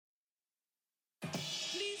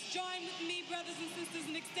sisters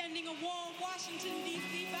and extending a warm Washington,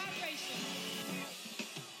 D.C. vibration.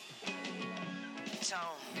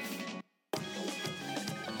 Tone.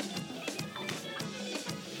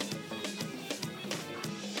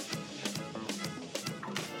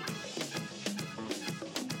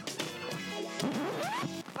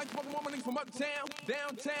 Like fucking woman from uptown,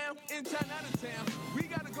 downtown, in town, out of town. We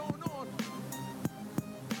got it going on.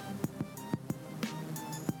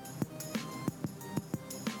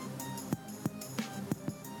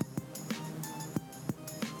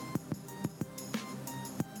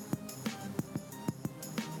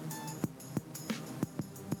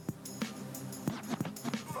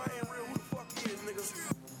 If I ain't real, who the fuck is,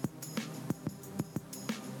 niggas?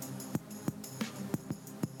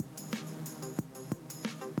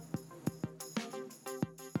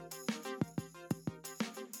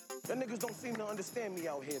 Y'all niggas don't seem to understand me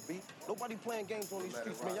out here, B. Nobody playing games on these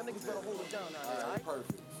streets, man. Y'all niggas better hold it down out here, all right?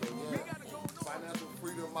 Perfect. So yeah, financial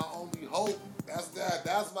freedom, my only hope. That's that.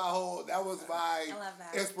 That's my whole. That was my I love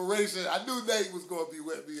that. inspiration. I knew Nate was gonna be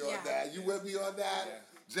with me on Yeah. that. You with me on that? Yeah.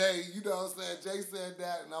 Jay, you know what I'm saying? Jay said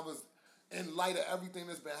that, and I was in light of everything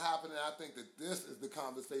that's been happening. I think that this is the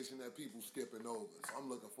conversation that people skipping over. So I'm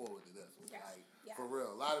looking forward to this. Yeah. Like, Yeah. for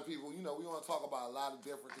real. A lot of people, you know, we want to talk about a lot of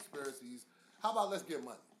different conspiracies. How about let's get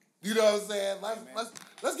money? You know what I'm saying?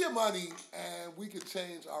 Let's get money, and we can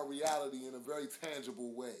change our reality in a very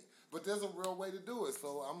tangible way. But there's a real way to do it.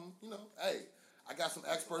 So I'm, hey, I got some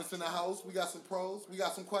experts in the house. We got some pros. We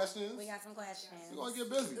got some questions. We got some questions. We're going to get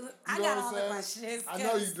busy. You I know got what all I'm the saying? questions. I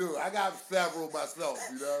know you do. I got several myself.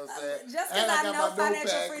 You know what I'm saying? Just And because I got know my financial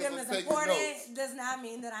notepad 'cause freedom I'm is taking important notes. does not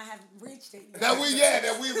mean that I have reached it yet.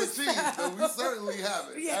 That we've achieved. That we certainly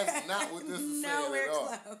haven't. Yeah. That's not what this is saying Nowhere at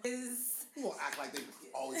all. close. You won't act like they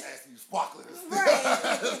always asking you sparkling and stuff.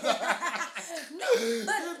 Right. No, You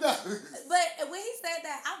know. but when he said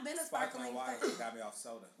that, I've been a Sparkling sparkling water got me off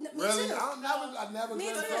soda. Me Really? too. I never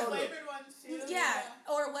Me drank too. soda. Flavored ones too. Yeah.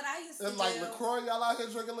 Or what I used to It's do. like LaCroix. Y'all out here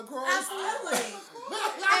drinking LaCroix? Absolutely.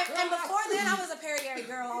 and before then, I was a Perrier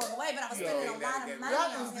girl all the way, but I was spending a lot of money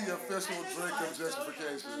That on is the Perrier. official drink of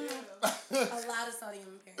gentrification. A lot of sodium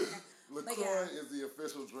in Perrier. LaCroix yeah. is the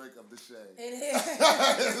official drink of the shade. It is.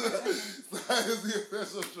 That is the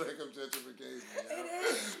official drink of gentrification. Yo. It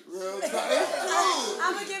is. Real time. It's true.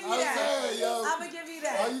 I'm gonna give you I'm that. saying, yo. I'm gonna give you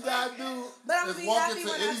that. All you gotta do But I'm is gonna be walk happy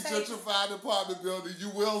into when I any take- gentrified apartment building, you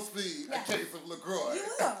will see Yeah. a case of LaCroix. You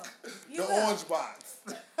will. You The will. orange box.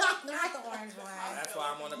 Not the orange one. That's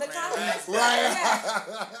why I'm on the The cran chocolate. raspberry. Right.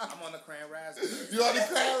 Yeah. I'm on the cran raspberry. You on the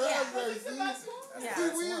cran Yeah. raspberry, see? Yeah.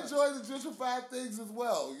 See, we enjoy the gentrified things as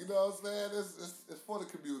well. You know what I'm saying? It's for the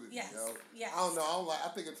community. Yes. Yo. Yes. I don't know. I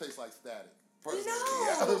think it tastes like static. Personally. No.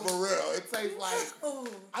 Yeah, for real. It tastes like. Ooh.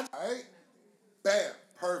 All right. Bam.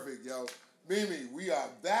 Perfect, yo. Mimi, we are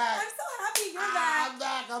back. I'm so happy you're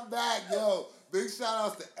back. I'm back, yo. Big shout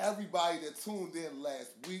outs to everybody that tuned in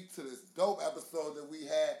last week to this dope episode that we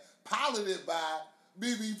had, piloted by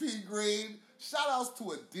BBP Green. Shout outs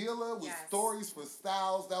to a dealer with Yes. stories for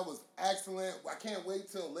styles. That was excellent. I can't wait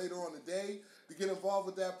till later on the day to get involved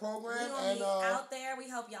with that program. We're gonna be out there. We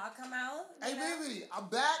hope y'all come out. Hey, you know? Mimi, I'm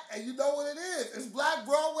back, and you know what it is. It's Black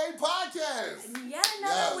Broadway Podcast. Yet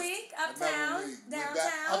another Yes. week, Another uptown, week. We back.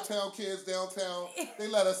 downtown. Uptown kids downtown. They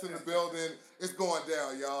let us in the building. It's going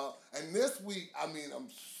down, y'all. And this week, I'm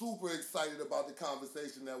super excited about the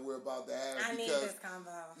conversation that we're about to have. I need because, this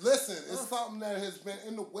combo. listen, it's something that has been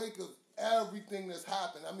in the wake of everything that's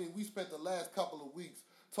happened. I mean, we spent the last couple of weeks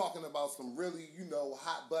talking about some really,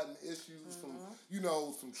 hot button issues,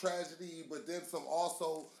 some tragedy, but then some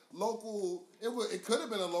also local. It could have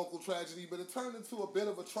been a local tragedy, but it turned into a bit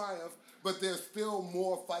of a triumph. But there's still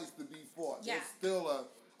more fights to be fought. Yeah. There's still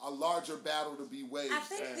a larger battle to be waged. I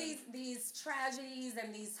think and these tragedies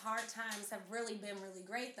and these hard times have really been really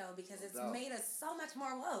great though because it's made us so much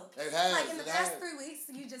more woke. It has. Like in the it past has. 3 weeks,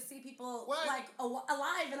 you just see people What? like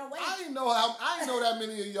alive and awake. I didn't know that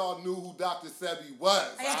many of y'all knew who Dr. Sebi was.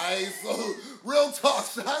 Alright, so real talk.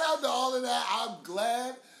 Shout out to all of that. I'm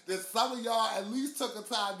glad that some of y'all at least took a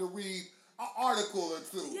time to read an article or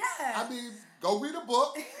two. Yeah. I mean, go read a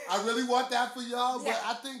book. I really want that for y'all, Yeah.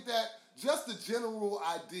 but I think that just the general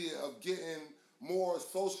idea of getting more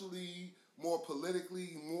socially, more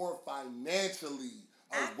politically, more financially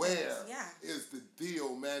aware yeah. is the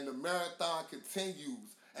deal, man. The marathon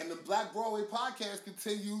continues. And the Black Broadway podcast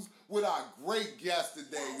continues with our great guest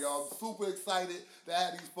today, y'all. I'm super excited to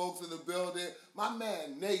have these folks in the building. My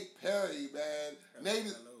man, Nate Perry, man.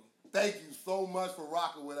 Nate, thank you so much for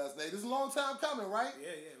rocking with us, Nate. This is a long time coming, right? Yeah,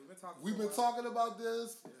 we've been talking. We've been talking about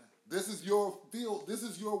this. Yeah. This is your field. This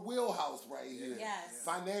is your wheelhouse right here. Yes.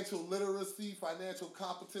 Financial literacy, financial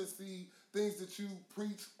competency, things that you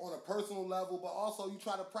preach on a personal level, but also you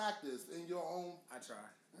try to practice in your own. I try.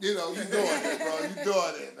 You know, you doing it, bro. You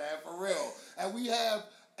doing it, man, for real. And we have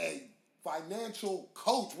a financial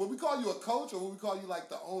coach. Would we call you a coach, or would we call you like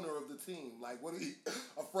the owner of the team? Like, what are you,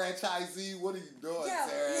 a franchisee? What are you doing,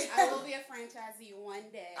 Sarah? I will be a franchisee one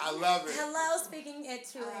day. I love it. Hello, speaking it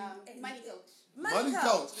to Money coach. Money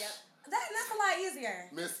coach. Yep. That's a lot easier.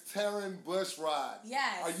 Miss Taryn Bushrod.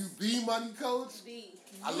 Yes. Are you the money coach? The.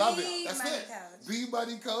 I love The it. That's money it. coach. The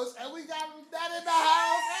money coach. And we got that in the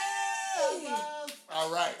house. Hey,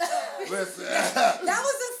 all right. Listen. That was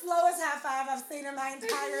the slowest high five I've seen in my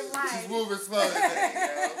entire She's life. moving slow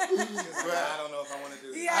today, yo. I don't know if I want to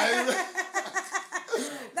do that.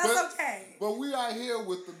 Yeah. That's okay. But we are here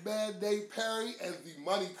with the man Nate Perry and the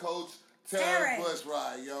money coach, Taryn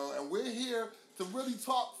Bushrod, yo. And we're here to really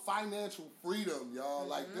talk financial freedom, y'all.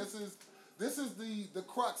 Like, this is the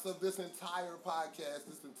crux of this entire podcast,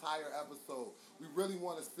 this entire episode. We really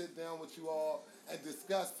want to sit down with you all and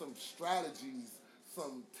discuss some strategies,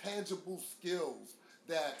 some tangible skills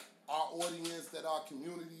that our audience, that our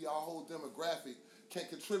community, our whole demographic can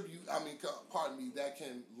contribute, that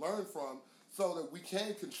can learn from, so that we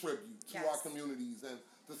can contribute to our communities and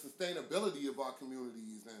the sustainability of our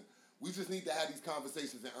communities. And we just need to have these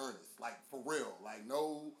conversations in earnest, like for real. Like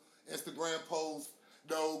no Instagram posts,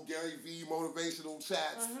 no Gary V motivational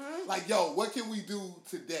chats. Like, yo, what can we do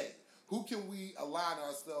today? Who can we align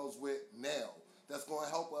ourselves with now that's going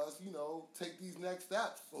to help us, you know, take these next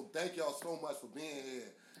steps? So thank y'all so much for being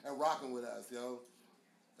here and rocking with us, yo.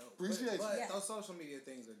 Appreciate but you. those social media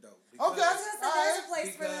things are dope. Okay. There's a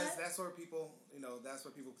place for Because that. that's where people, that's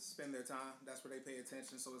where people spend their time. That's where they pay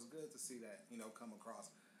attention. So it's good to see that, come across.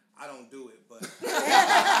 I don't do it, but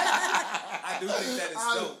I do think that it's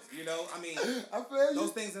dope. I feel you.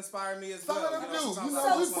 Those things inspire me as Some well. of them do. sometimes You know,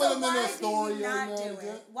 I we just put wanna- them in their story. Why do you not do and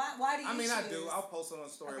it? Why do you I choose? do. I'll post it on a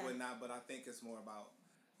story Okay. or whatnot, but I think it's more about,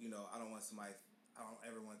 I don't want somebody, I don't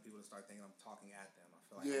ever want people to start thinking I'm talking at them. I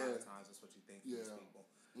feel like a lot of times that's what you think these people.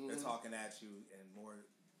 They're talking at you, and more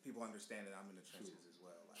people understand that I'm in the trenches as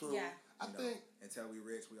well. Like, True. Yeah. I think until we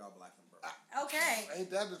rich, we all black and broke. Okay.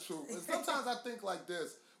 ain't that the truth? And sometimes I think like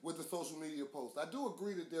this with the social media posts. I do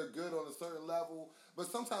agree that they're good on a certain level, but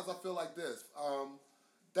sometimes I feel like this.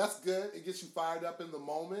 That's good. It gets you fired up in the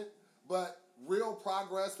moment, but real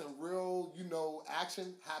progress and real,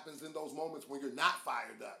 action happens in those moments when you're not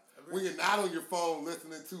fired up. Agreed. When you're not on your phone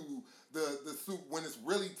listening to the soup, when it's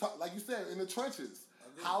really tough, like you said, in the trenches.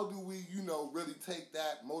 Agreed. How do we, really take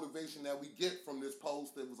that motivation that we get from this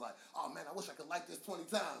post that was like, oh man, I wish I could like this 20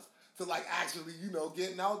 times, to like actually,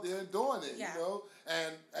 getting out there and doing it,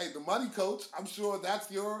 And hey, the money coach, I'm sure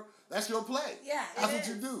that's your play. Yeah, that's what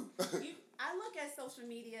you do. I look at social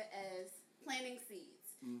media as planting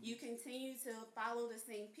seeds. You continue to follow the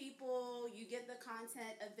same people. You get the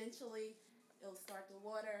content. Eventually, it'll start to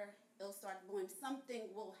water. It'll start to bloom. Something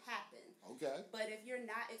will happen. Okay. But if you're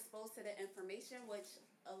not exposed to the information, which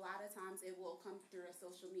a lot of times it will come through a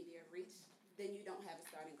social media reach, then you don't have a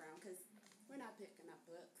starting ground because we're not picking up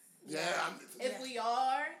books. Yeah. If we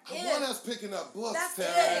are, I want us picking up books, That's the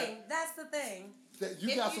Tara. thing. That's the thing.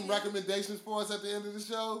 You got some recommendations for us at the end of the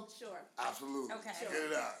show? Sure. Absolutely. Okay.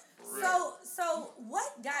 Get it out. For real. So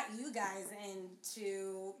what got you guys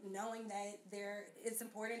into knowing that it's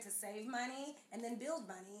important to save money and then build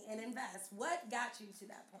money and invest? What got you to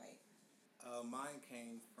that point? Mine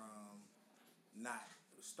came from not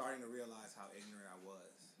starting to realize how ignorant I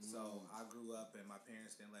was. So I grew up and my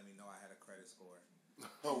parents didn't let me know I had a credit score.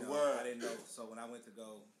 Word. I didn't know. So when I went to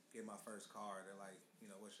go get my first car, they're like,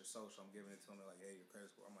 what's your social? I'm giving it to them. They're like, hey, your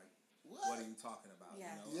credit score. I'm like, what are you talking about?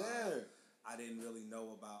 Yeah. I didn't really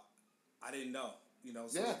know about. I didn't know.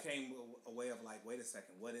 So it came a way of like, wait a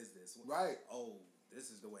second, what is this? Right. Oh, this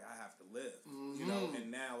is the way I have to live. And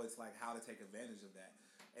now it's like how to take advantage of that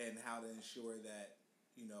and how to ensure that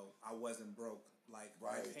I wasn't broke like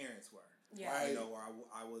my parents were. Yeah. Right. Or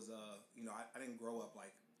I was I didn't grow up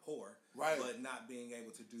like poor, but not being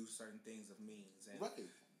able to do certain things of means and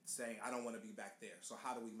saying I don't want to be back there. So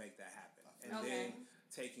how do we make that happen? And then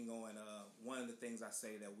taking on one of the things I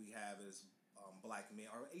say that we have is black men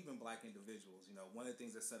or even black individuals. One of the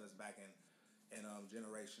things that set us back in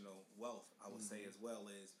generational wealth, I would say as well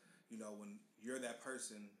is when you're that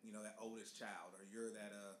person, that oldest child, or you're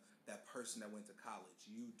that person that went to college,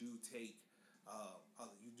 you do take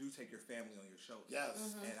your family on your shoulders.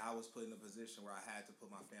 Yes. And I was put in a position where I had to put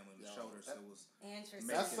my family on the shoulders. So it was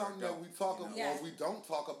that's something that we talk about, or we don't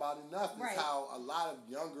talk about enough. Is how a lot of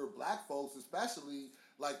younger black folks, especially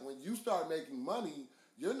like when you start making money,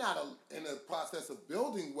 you're not in the process of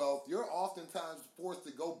building wealth. You're oftentimes forced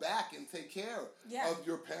to go back and take care of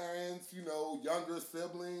your parents, younger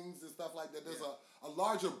siblings and stuff like that. There's a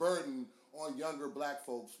larger burden on younger black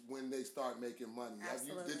folks when they start making money.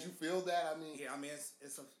 Absolutely. Did you feel that?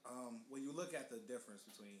 It's a when you look at the difference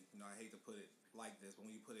between, I hate to put it like this, but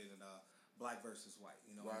when you put it in black versus white,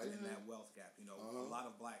 right. in that wealth gap, a lot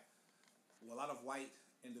of white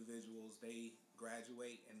individuals, they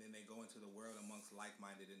graduate and then they go into the world amongst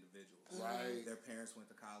like-minded individuals. Right. Their parents went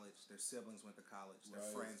to college, their siblings went to college, their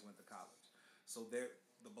friends went to college. So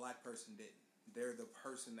the black person didn't. They're the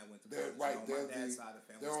person that went to college. Right. My dad's side of the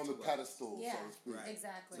family. They're on the pedestal, so to speak. Right.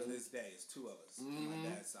 Exactly. To this day, it's two of us on my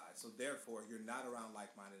dad's side. So therefore, you're not around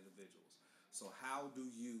like-minded individuals. So how do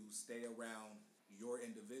you stay around your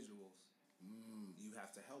individuals? You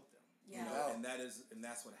have to help them. Yeah. And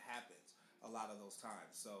that's what happens a lot of those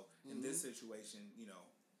times. So in this situation,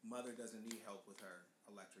 mother doesn't need help with her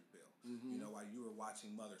electric bill. While you were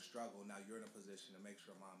watching mother struggle, now you're in a position to make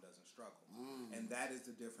sure mom doesn't struggle. And that is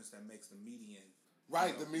the difference that makes the median.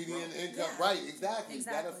 Right, the median income. Yeah. Right, exactly.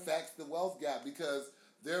 That affects the wealth gap because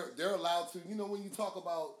they're allowed to, when you talk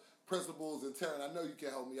about principles, and Taryn, I know you can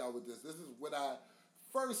help me out with this. This is when I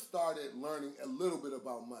first started learning a little bit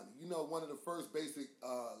about money. One of the first basic,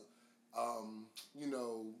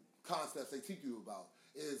 concepts they teach you about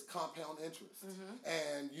is compound interest.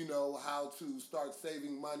 And how to start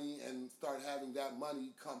saving money and start having that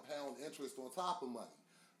money compound interest on top of money.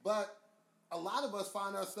 But a lot of us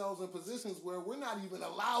find ourselves in positions where we're not even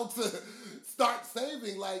allowed to start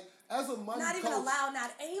saving. Like, as a money not coach, even allowed,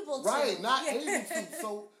 not able to. Right, not able to.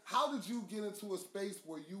 So how did you get into a space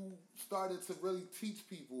where you started to really teach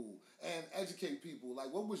people and educate people?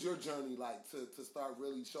 Like, what was your journey like to start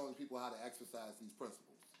really showing people how to exercise these principles?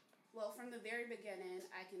 Well, from the very beginning,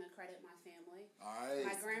 I can accredit my family. All right.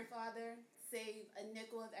 My grandfather saved a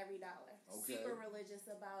nickel of every dollar. Okay. Super religious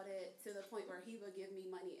about it, to the point where he would give me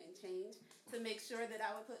money and change to make sure that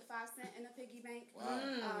I would put 5 cents in a piggy bank. Wow.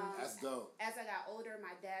 That's dope. As I got older,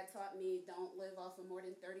 my dad taught me don't live off of more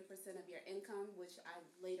than 30% of your income, which I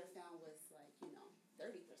later found was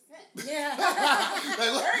 30%. Yeah.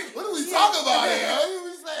 What are we talking about here? What are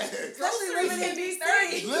we saying? Especially living in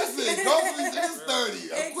D.C. Listen, groceries is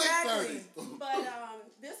 30. A quick 30. But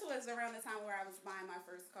this was around the time where I was buying my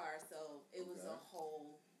first car, so it was a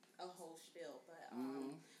whole spiel. But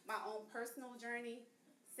my own personal journey,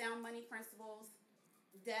 sound money principles,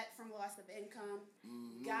 debt from loss of income,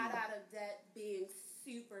 got out of debt being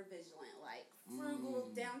super vigilant, like frugal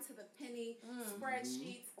down to the penny,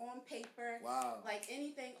 spreadsheets on paper. Wow. Like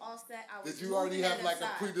anything offset, I was Did you already have like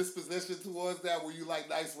aside. a predisposition towards that? Were you like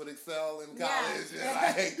nice with Excel in college? Yeah.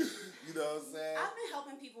 And like, you know what I'm saying? I've been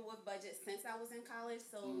helping people with budgets since I was in college,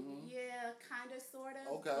 so yeah, kind of, sort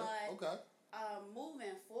of. Okay. But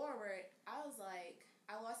moving forward, I was like,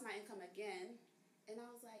 I lost my income again, and I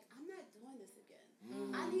was like, I'm not doing this again.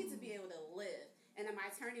 I need to be able to live. And then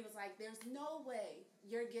my attorney was like, there's no way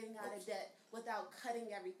you're getting out of debt without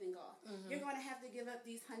cutting everything off. You're going to have to give up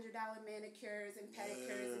these $100 manicures and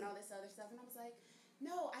pedicures and all this other stuff. And I was like,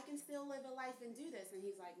 no, I can still live a life and do this. And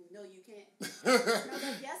he's like, no, you can't. And I was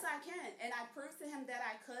like, yes, I can. And I proved to him that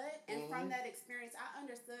I could. And from that experience, I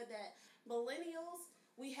understood that millennials,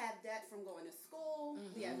 we have debt from going to school.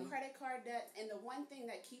 We have credit card debt. And the one thing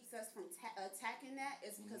that keeps us from attacking that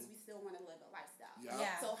is because we still want to live a lifestyle.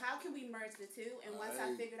 Yeah. So how can we merge the two? And once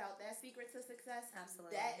I figured out that secret to success,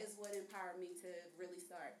 that is what empowered me to really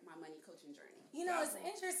start my money coaching journey. It's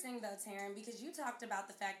interesting though, Taryn, because you talked about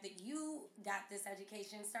the fact that you got this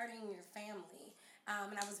education starting in your family.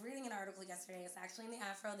 And I was reading an article yesterday. It's actually in the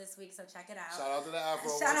Afro this week, so check it out. Shout out to the Afro.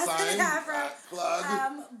 Shout out to the Afro. Plug.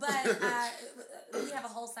 But we have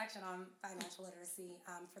a whole section on financial literacy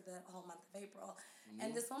for the whole month of April.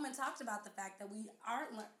 And this woman talked about the fact that we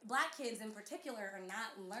aren't, black kids in particular, are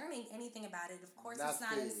not learning anything about it. Of course, it's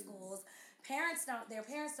not in schools. Their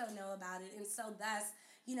parents don't know about it. And so thus,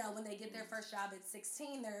 when they get their first job at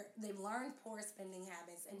 16, they've learned poor spending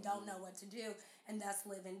habits and don't know what to do and thus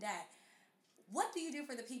live in debt. What do you do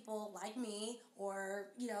for the people like me,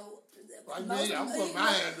 or like me? I'm putting my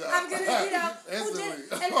hand up. I'm gonna, who did,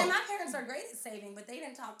 and my parents are great at saving, but they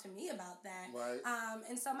didn't talk to me about that. Right.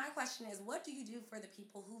 And so my question is, what do you do for the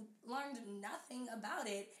people who learned nothing about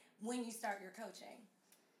it when you start your coaching?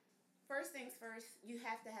 First things first, you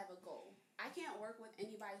have to have a goal. I can't work with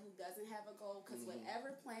anybody who doesn't have a goal, because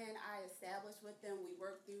whatever plan I establish with them, we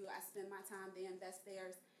work through. I spend my time, they invest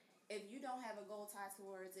theirs. If you don't have a goal tied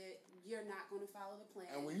towards it, you're not going to follow the plan.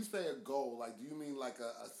 And when you say a goal, like, do you mean like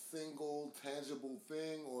a single tangible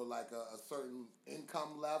thing, or like a certain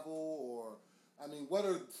income level, or I mean, what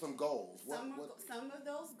are some goals? Some of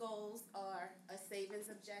those goals are a savings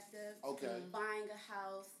objective. Okay. Buying a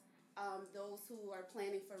house. Those who are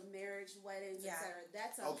planning for marriage, weddings, etc.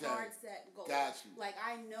 That's a hard set goal. Got you. Like,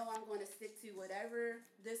 I know I'm going to stick to whatever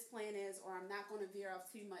this plan is, or I'm not going to veer off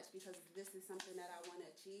too much because this is something that I want to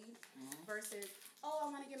achieve. Versus, I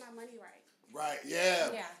want to get my money right. Right. Yeah.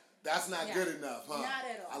 Yeah. That's not good enough, huh? Not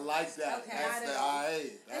at all. I like that. Okay. That's the IA.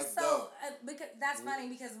 That's so, dope. because that's funny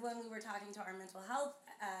because when we were talking to our mental health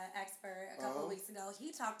expert a couple of weeks ago,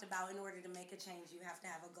 he talked about in order to make a change, you have to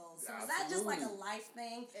have a goal. So is that just like a life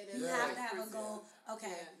thing? You have to have a goal.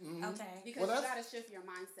 Okay. Yeah. Okay. Because you got to shift your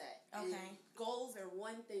mindset. Okay. And goals are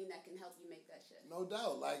one thing that can help you make that shift. No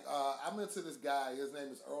doubt. Like, I'm into this guy. His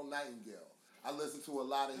name is Earl Nightingale. I listened to a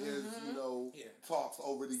lot of his, talks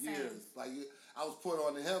over the years. Like, I was put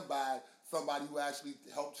on to him by somebody who actually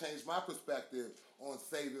helped change my perspective on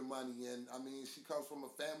saving money. And, I mean, she comes from a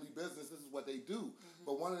family business. This is what they do.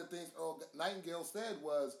 But one of the things Earl Nightingale said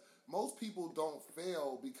was, most people don't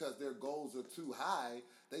fail because their goals are too high.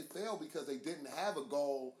 They fail because they didn't have a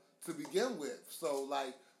goal to begin with. So,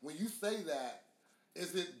 like, when you say that,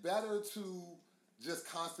 is it better to just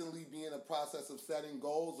constantly be in a process of setting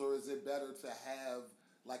goals, or is it better to have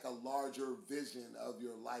like a larger vision of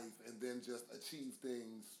your life and then just achieve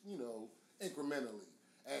things, incrementally,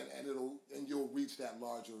 and you'll reach that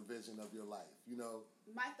larger vision of your life,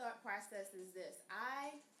 My thought process is this: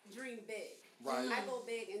 I dream big. Right. I go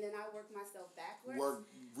big and then I work myself backwards.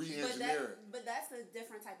 Re-engineer it. But that's a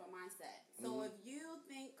different type of mindset. So if you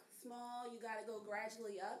think small, you got to go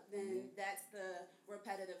gradually up, then that's the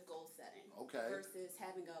repetitive goal setting. Okay. Versus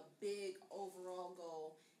having a big overall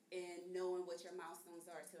goal and knowing what your milestones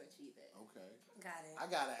are to achieve it. Okay. Got it. I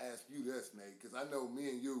got to ask you this, Nate, because I know me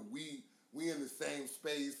and you, we in the same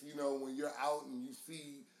space, when you're out and you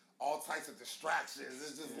see all types of distractions.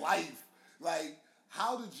 It's just life. Like,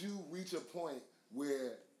 how did you reach a point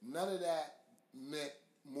where none of that meant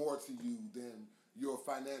more to you than your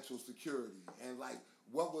financial security? And, like,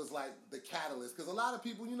 what was, like, the catalyst? Because a lot of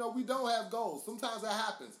people, we don't have goals. Sometimes that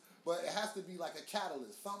happens. But it has to be, like, a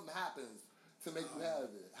catalyst. Something happens to make you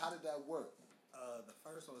have it. How did that work? The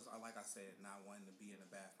first one was, like I said, not wanting to be in a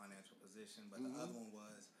bad financial position. But the other one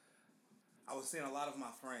was, I was seeing a lot of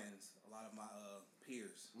my friends, a lot of my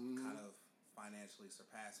peers kind of financially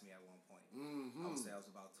surpassed me at one point. I would say I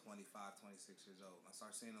was about 25, 26 years old. I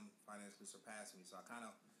started seeing them financially surpass me. So I kind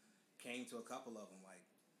of came to a couple of them like,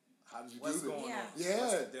 how did you what's do going that? on? Yeah.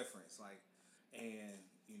 What's the difference? Like, and,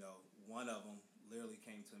 one of them literally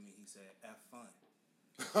came to me. He said, F fun.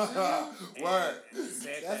 Word.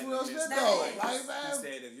 That's real shit though. He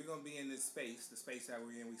said, if you're going to be in this space, the space that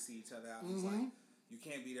we're in, we see each other out, he's like, you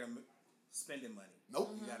can't be there spending money.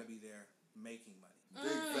 Nope. You got to be there making money.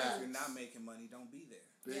 Big facts. If you're not making money, don't be there.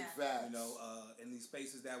 Big facts. In these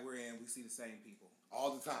spaces that we're in, we see the same people.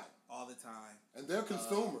 All the time. All the time. And they're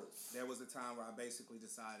consumers. There was a time where I basically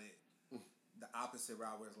decided the opposite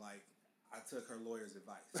route, where it's like, I took her lawyer's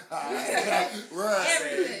advice. Right.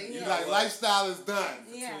 Everything. You're like, lifestyle is done.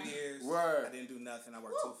 For 2 years, Word. I didn't do nothing. I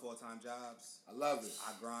worked 2 full-time jobs. I love it.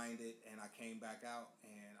 I grinded, and I came back out,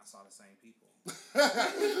 and I saw the same people.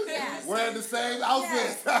 Wearing the same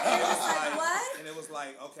outfits. And it was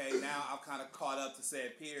like, okay, now I'm kind of caught up to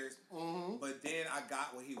said peers. But then I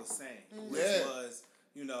got what he was saying, which was,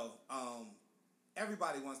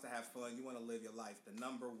 everybody wants to have fun. You want to live your life. The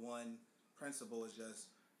number one principle is just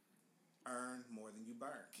earn more than you burn.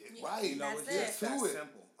 Right. It's just that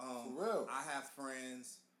simple. For real. I have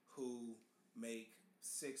friends who make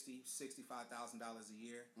 $60,000, $65,000 a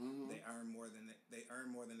year. They earn more than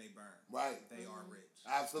they burn. Right. They are rich.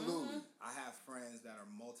 Absolutely. I have friends that are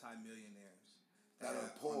multimillionaires that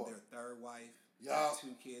are poor. On their third wife, Yup. have 2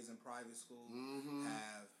 kids in private school,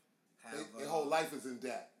 have their whole life is in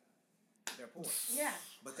debt. They're poor. Yeah.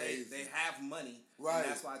 But they have money. Right.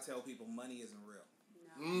 And that's why I tell people money isn't real.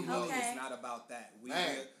 Okay. It's not about that.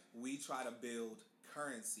 We try to build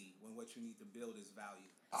currency when what you need to build is value.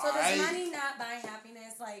 So does money not buy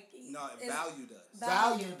happiness? No, value does.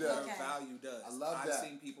 Value does. Okay. Value does. I love that. I've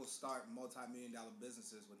seen people start multi-million-dollar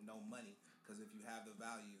businesses with no money, because if you have the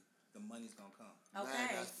value, the money's gonna come. Okay.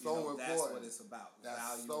 Man, that's so important. That's what it's about. That's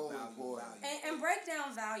value, so value, important. value. And break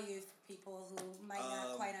down value for people who might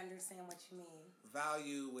not quite understand what you mean.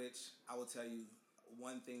 Value, which I will tell you,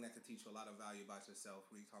 one thing that could teach you a lot of value about yourself.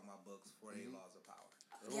 We talking about books, 48 Laws of Power.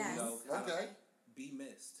 Yes. Okay. Be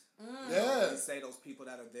missed. Yeah. We say those people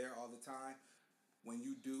that are there all the time. When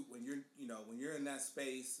you're in that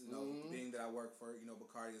space, being that I work for,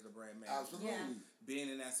 Bacardi is the brand manager. Absolutely. Being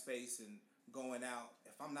in that space and going out.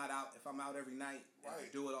 If I'm out every night, and I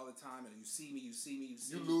do it all the time, and you see me.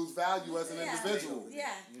 You lose value as an individual.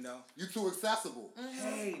 Yeah. You know? You're too accessible.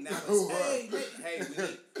 Hey, now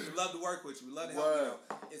we love to work with you. We love to help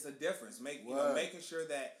you. It's a difference. Making sure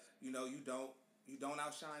that, you don't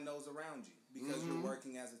outshine those around you because you're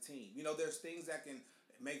working as a team. There's things that can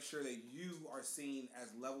make sure that you are seen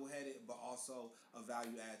as level-headed, but also a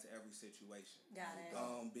value add to every situation. Got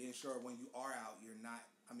it. Being sure when you are out, you're not.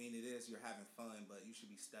 You're having fun, but you should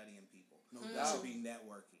be studying people. No You doubt. should be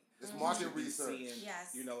networking. It's market research.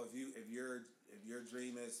 Yes. If your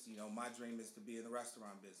dream is, my dream is to be in the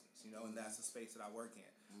restaurant business, and that's the space that I work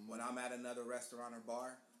in. When I'm at another restaurant or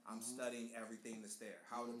bar, I'm studying everything that's there.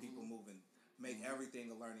 How are the people moving? Make everything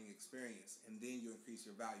a learning experience, and then you increase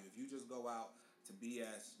your value. If you just go out to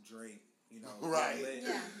BS, drink, right. lit,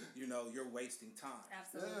 you're wasting time.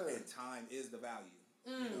 Absolutely. And time is the value.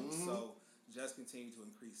 So just continue to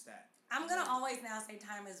increase that. I'm going to always now say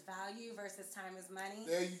time is value versus time is money.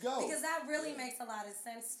 There you go. Because that really makes a lot of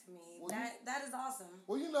sense to me. Well, that is awesome.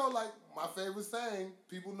 Well, like my favorite saying,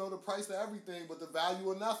 people know the price of everything, but the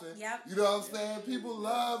value of nothing. Yep. You know what I'm saying? People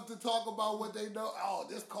love to talk about what they know. Oh,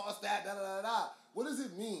 this costs that, da-da-da-da. What does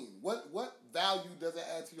it mean? What value does it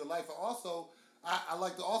add to your life? And also, I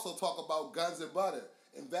like to also talk about guns and butter,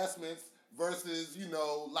 investments versus,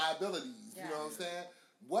 liabilities. Yeah. You know what I'm saying?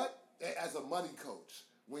 What, as a money coach,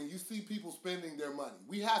 when you see people spending their money,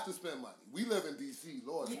 we have to spend money. We live in D.C.,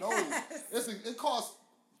 Lord knows. It costs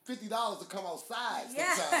 $50 to come outside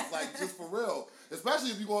sometimes, like just for real. Especially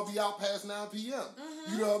if you're going to be out past 9 p.m.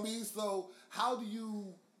 You know what I mean? So how do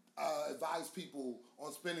you advise people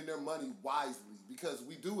on spending their money wisely? Because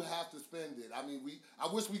we do have to spend it. I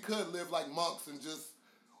wish we could live like monks and just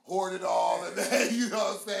hoard it all and then, you know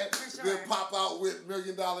what I'm saying? For sure. Then pop out with $1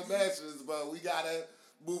 million mansions, but we got to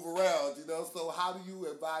move around, So how do you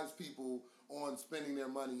advise people on spending their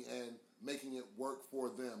money and making it work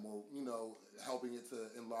for them or, helping it to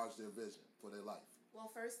enlarge their vision for their life?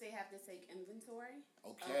 Well, first they have to take inventory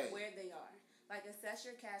of where they are. Like assess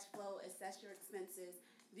your cash flow, assess your expenses.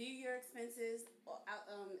 Do your expenses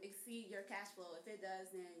exceed your cash flow? If it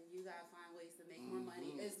does, then you got to find ways to make more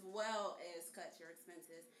money as well as cut your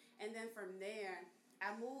expenses. And then from there,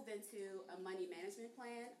 I moved into a money management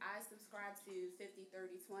plan. I subscribe to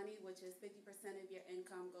 50-30-20, which is 50% of your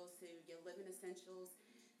income goes to your living essentials.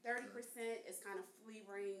 30% is kind of free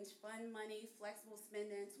range, fun money, flexible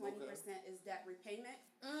spending. 20% is debt repayment.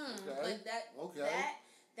 But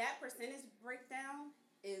that percentage breakdown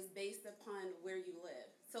is based upon where you live.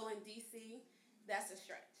 So in DC, that's a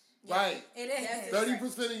stretch. Right. It is. 30%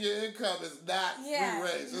 of your income is not free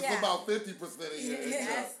range. It's about 50% of your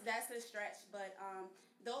income. That's a stretch. But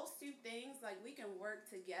those two things, like we can work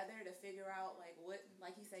together to figure out what,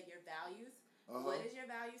 like you said, your values. What is your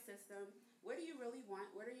value system? What do you really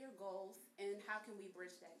want? What are your goals? And how can we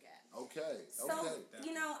bridge that gap? Okay. So,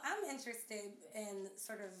 I'm interested in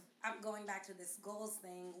I'm going back to this goals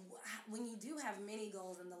thing. When you do have many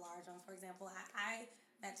goals in the large one, for example, I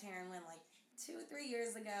met Taryn when 2 or 3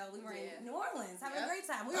 years ago, we were in New Orleans having a great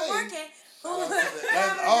time. We were working. We were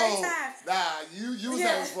having a great time. Nah, you was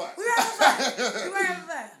having fun. We were having fun. We were having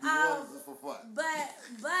fun. Just for fun. But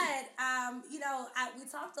we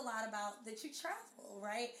talked a lot about that you travel,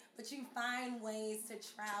 right? But you find ways to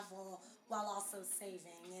travel while also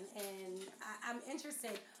saving. And I'm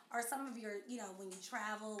interested, are some of your, when you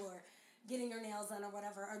travel or getting your nails done or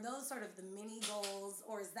whatever, are those sort of the mini goals,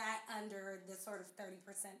 or is that under the sort of 30%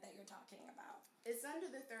 that you're talking about? It's under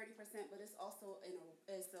the 30%, but it's also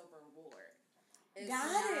it's a reward.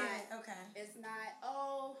 Got it. Okay. It's not,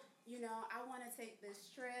 I want to take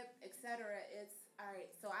this trip, etc. It's, all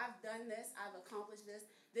right, so I've done this, I've accomplished this.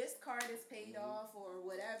 This card is paid off or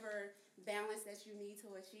whatever balance that you need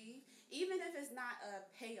to achieve. Even if it's not a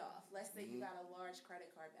payoff, let's say you got a large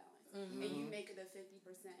credit card balance and you make it a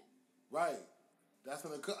 50%. Right. That's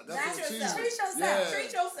an achievement. Treat yourself. Yeah.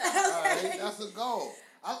 Treat yourself. All right, that's a goal.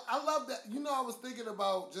 I love that. I was thinking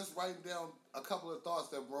about just writing down a couple of thoughts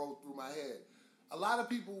that rolled through my head. A lot of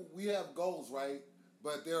people, we have goals, right?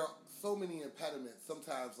 But there are so many impediments.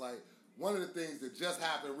 Sometimes, one of the things that just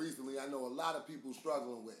happened recently, I know a lot of people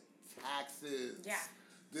struggling with taxes. Yeah.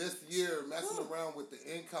 This year, messing around with the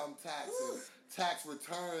income tax and tax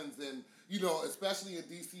returns and, especially in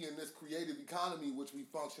D.C. in this creative economy, which we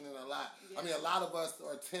function in a lot. Yeah. A lot of us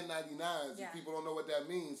are 1099s. Yeah. If people don't know what that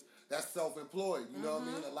means, that's self-employed. You know what I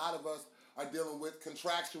mean? A lot of us are dealing with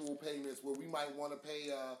contractual payments where we might want to pay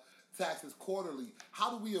taxes quarterly.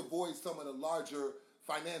 How do we avoid some of the larger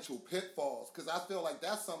financial pitfalls? Because I feel like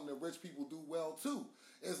that's something that rich people do well, too.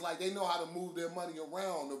 It's like they know how to move their money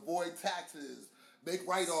around, avoid taxes, make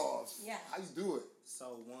write-offs. Yeah. How you do it?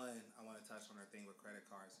 So one, I want to touch on our thing with credit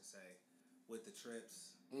cards to say, with the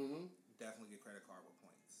trips, definitely get credit card with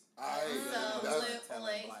points.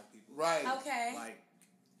 Telling Black people. Right. Okay. Like,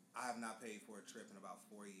 I have not paid for a trip in about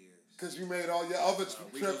 4 years. Because you made all your other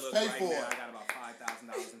trips pay for it. I got about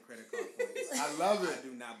 $5,000 in credit card points. I love it. I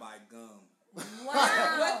do not buy gum.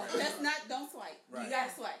 Wow. Don't swipe. Right. You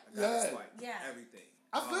gotta swipe. I gotta swipe. Yeah. Everything.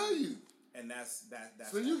 I feel you. And that's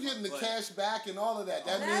so you getting the cash back and all of that.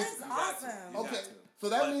 That means is awesome. Okay. So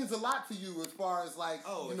that means a lot to you as far as like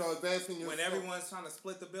advancing your. When everyone's trying to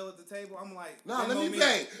split the bill at the table, I'm like, no, let me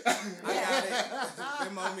pay. I got it.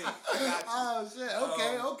 Venmo me. I got you. Oh shit.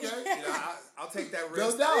 Okay. You know, I'll take that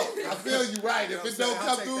risk. No doubt. I feel you right. If it don't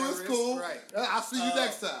come through, it's cool. Right. I'll see you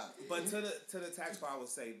next time. But to the tax bar, I will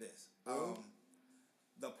say this.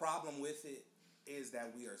 The problem with it is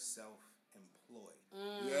that we are self-employed.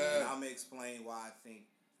 Yeah. And I'm going to explain why I think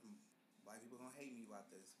white people are going to hate me about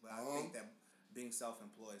this. But I think that being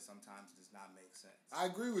self-employed sometimes does not make sense. I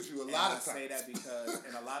agree with you a lot of times. I say that because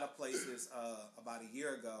in a lot of places, about a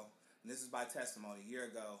year ago, and this is by testimony, a year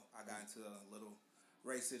ago, I got into a little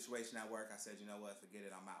race situation at work. I said, you know what, forget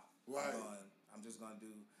it, I'm out. Right. I'm just going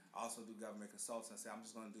to also do government consulting. I say, I'm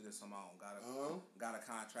just going to do this on my own. Got a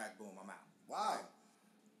contract, boom, I'm out. Wow. Right?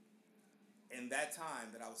 In that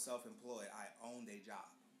time that I was self-employed, I owned a job.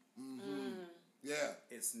 Yeah.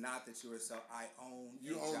 It's not that you were I owned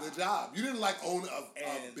You a owned job. the job. You didn't like own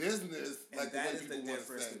a business and like that the way is the people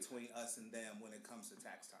difference say. between us and them when it comes to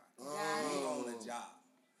tax time. You own a job.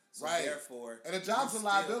 So right. Therefore, and a job's a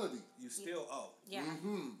liability. You still owe. Yeah.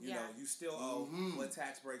 You know, you still owe. What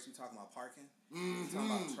tax breaks? You talking about parking? You talking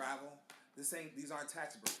about travel? These aren't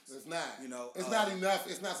tax breaks. It's not. You know, it's not enough.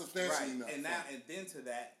 It's not substantial right. enough. And then to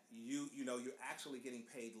that, you're actually getting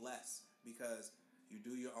paid less because you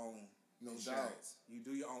do your own insurance. You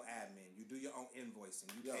do your own admin. You do your own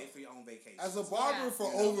invoicing. You pay for your own vacation. As a barber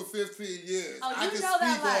for over 15 years, I can speak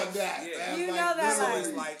on that. Yeah. You know that so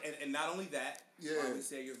it's like, and not only that, we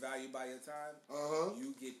say you're valued by your time.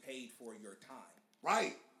 You get paid for your time.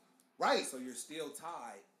 Right. So you're still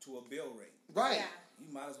tied to a bill rate. Right. Yeah.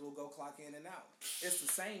 You might as well go clock in and out. It's the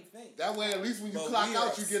same thing. That way, at least when you clock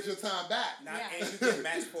out, you get your time back. And you get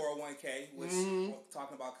matched 401k, which we're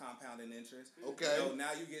talking about compounding interest. Okay. So now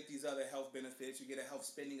you get these other health benefits. You get a health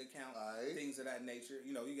spending account, things of that nature.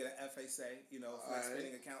 You get an FSA, for a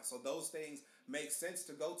spending account. So those things make sense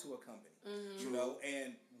to go to a company.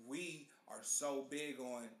 And we are so big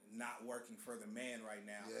on not working for the man right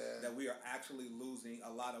now that we are actually losing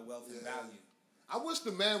a lot of wealth and value. I wish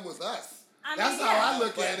the man was us. That's how I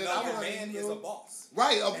look at it. No, the man is a boss.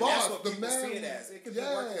 Right, a boss. That's what people see it as. It could be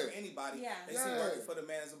working for anybody. They see working for the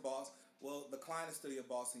man as a boss. Well, the client is still your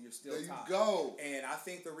boss and you're still tied. There you go. And I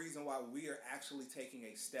think the reason why we are actually taking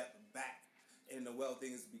a step back in the wealth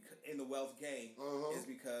thing in the wealth game is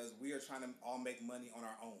because we are trying to all make money on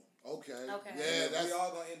our own. Okay. Yeah, we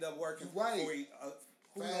all gonna end up working for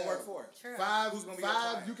who's gonna work for it? True. Who's gonna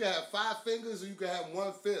be you can have 5 fingers or you can have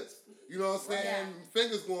 1 fist. You know what I'm saying? Yeah.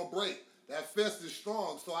 Fingers gonna break. That fist is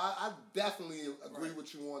strong. So I definitely agree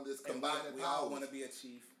with you on this combining we power. all want to be a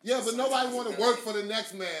chief. Yeah, but nobody want to work for the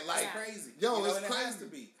next man. Like it's crazy. Yo, it's and crazy. It has to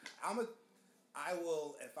be. I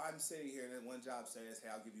will, if I'm sitting here and then one job says, hey,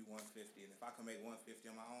 I'll give you $150, and if I can make $150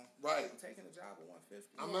 on my own, I'm taking a job at $150.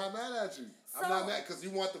 I'm not mad at you. I'm not mad because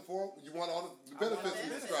you want all the benefits you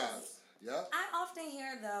described. Yeah. I often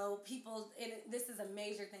hear though people, and this is a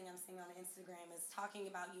major thing I'm seeing on Instagram, is talking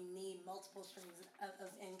about you need multiple streams of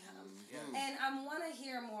income, and I want to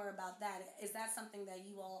hear more about that. Is that something that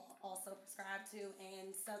you all also prescribe to,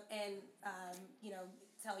 and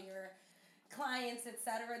tell your clients,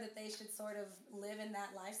 etc., that they should sort of live in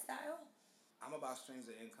that lifestyle? I'm about streams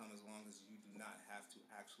of income as long as you do not have to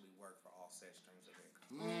actually work for all said streams of income.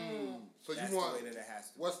 So that's you want the way that it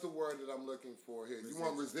has to what's the word that I'm looking for here? You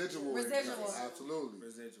want residual income. Absolutely.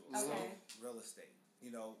 Residual. Okay. Real estate.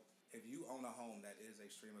 If you own a home, that is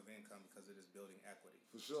a stream of income because it is building equity.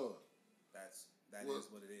 For sure. That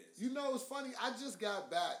is what it is. It's funny. I just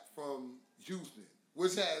got back from Houston,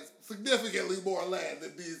 which has significantly more land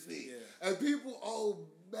than DC. Yeah. And people owe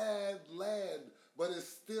mad land, but it's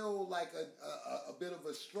still like a bit of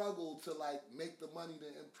a struggle to like make the money to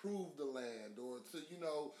improve the land or to,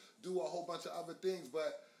 do a whole bunch of other things.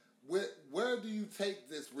 But where do you take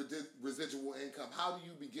this residual income? How do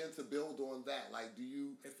you begin to build on that? Like, do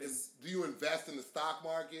you invest in the stock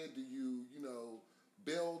market? Do you,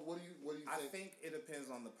 build? What do you think? I think it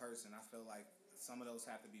depends on the person. I feel like some of those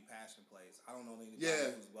have to be passion plays. I don't know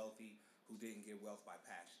anybody who's wealthy who didn't get wealth by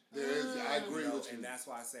passion. There is. I agree with you. And that's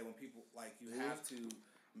why I say when people, you have to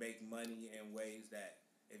make money in ways that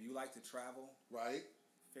if you like to travel, right,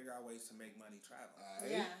 figure out ways to make money traveling.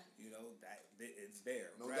 Right. Yeah. You know, that it's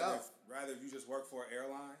there. No doubt. Rather you just work for an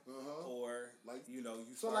airline or like you know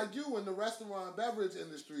you. So like you in the restaurant beverage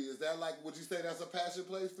industry, is that like? Would you say that's a passion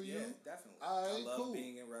place for you? Yeah, definitely. All right, I love cool.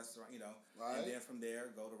 being in restaurant. You know, Right. and then from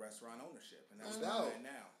there go to restaurant ownership, and that's No what I'm doubt. at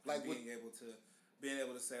now. Like being able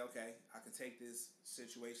to say, okay, I can take this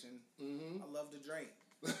situation. I love to drink.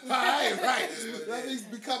 right. Let me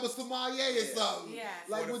become a sommelier or something. Yeah.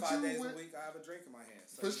 Like 4 to what 5 you days with, a week, I have a drink in my hand.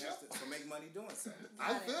 So For you sure. have to make money doing so.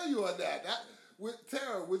 I feel you on that. With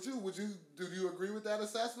Tara, do you agree with that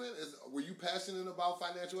assessment? Were you passionate about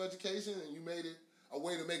financial education and you made it a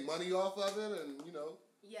way to make money off of it, and you know?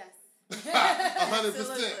 Yes.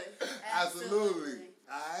 100%. Absolutely.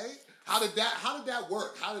 All right. How did that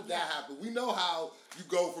work? How did that happen? We know how you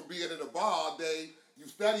go from being in a bar all day, you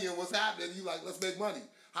studying what's happening, you like, let's make money.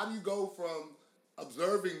 How do you go from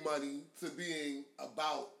observing money to being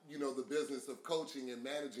about, you know, the business of coaching and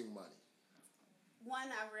managing money? One,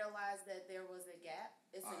 I realized that there was a gap.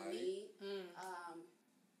 It's a need.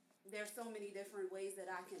 There's so many different ways that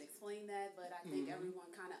I can explain that, but I think everyone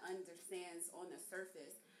kind of understands on the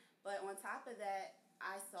surface. But on top of that,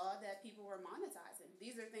 I saw that people were monetizing.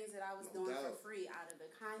 These are things that I was doing for free out of the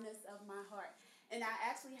kindness of my heart. And I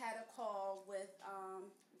actually had a call with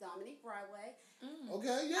Dominique Broadway.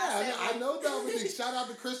 Okay, yeah, I know Dominique. Shout out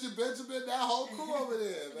to Christian Benjamin, that whole crew over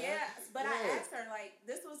there, man. Yeah, but I asked her, like,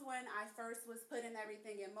 this was when I first was putting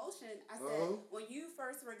everything in motion. I said, when you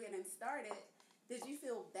first were getting started, did you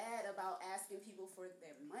feel bad about asking people for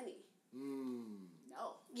their money?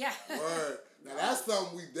 No. Yeah. Word. Now that's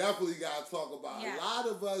something we definitely got to talk about. Yeah. A lot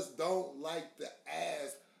of us don't like to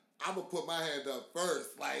ask. I'm going to put my hand up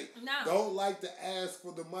first. Like, don't like to ask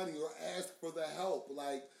for the money or ask for the help.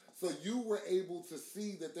 Like, so you were able to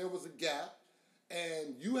see that there was a gap,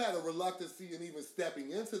 and you had a reluctancy in even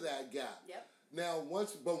stepping into that gap. Yep. Now,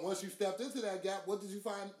 once you stepped into that gap, what did you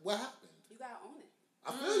find? What happened? You got to own it.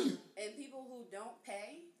 I feel you. And people who don't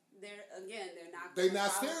pay, they're not. They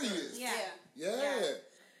not serious. Yeah.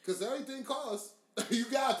 Because everything costs. You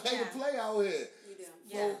got to pay to play out here.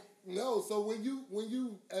 You do. So when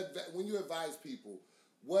you advise people,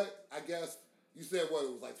 what, I guess you said it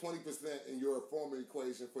was like 20% in your former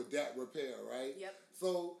equation for debt repair, right? Yep.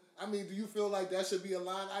 So I mean, do you feel like that should be a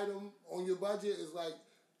line item on your budget? Is like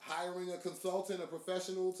hiring a consultant, a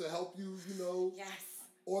professional to help you,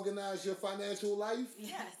 organize your financial life?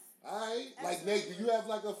 Yes. All right. Like, Nate, do you have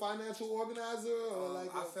like a financial organizer or like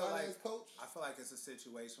a finance coach? I feel like it's a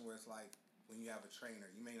situation where it's like when you have a trainer,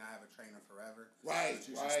 you may not have a trainer forever. Right. But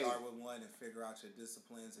you should start with one and figure out your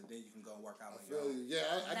disciplines, and then you can go and work out on your own. Yeah,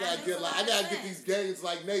 I gotta get these gains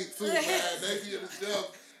like Nate too, man. Nate in the gym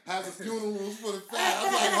having funerals for the fat.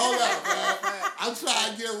 I'm like, hold up, man. I'm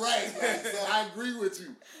trying to get right. Like, so I agree with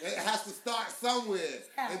you. It has to start somewhere.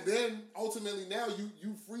 And then ultimately now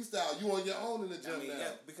you freestyle. You on your own in the gym now. Yeah,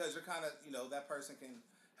 because you're kind of, that person can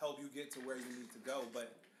help you get to where you need to go.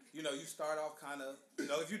 But, you start off kind of,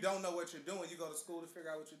 if you don't know what you're doing, you go to school to figure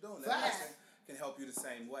out what you're doing. That person can help you the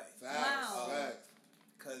same way. Facts.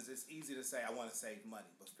 Because it's easy to say, I want to save money,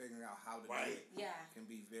 but figuring out how to do it can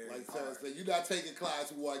be very hard. So you're not taking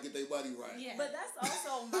clients who want to get their money right. Yeah. But that's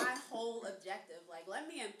also my whole objective. Like, let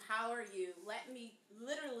me empower you. Let me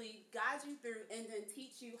literally guide you through and then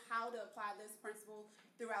teach you how to apply this principle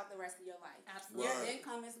throughout the rest of your life. Absolutely. Your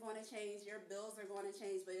income is going to change. Your bills are going to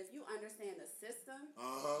change. But if you understand the system,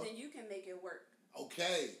 then you can make it work.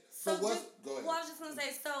 Okay. Go ahead. Well, I was just going to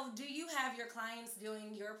say, so do you have your clients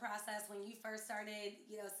doing your process when you first started,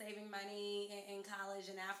 saving money in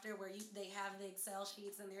college and after, where they have the Excel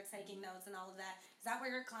sheets and they're taking notes and all of that? Is that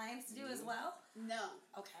what your clients do as well? No.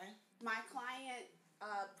 Okay. My client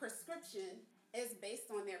prescription is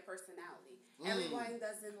based on their personality. Everyone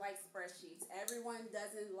doesn't like spreadsheets. Everyone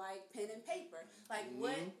doesn't like pen and paper. Like,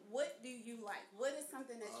 what do you like? What is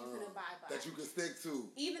something that you can abide by? That you can stick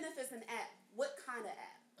to. Even if it's an app, what kind of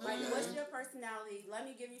app? Like, what's your personality? Let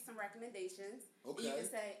me give you some recommendations. Okay. You can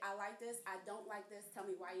say, I like this, I don't like this. Tell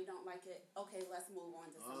me why you don't like it. Okay, let's move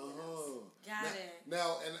on to something else. Got it.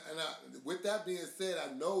 Now, with that being said,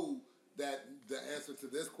 I know that the answer to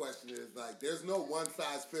this question is like, there's no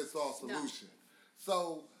one-size-fits-all solution. No.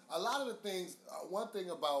 So a lot of the things, one thing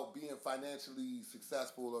about being financially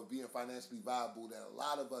successful or being financially viable that a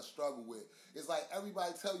lot of us struggle with is like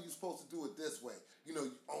everybody tell you you're supposed to do it this way. You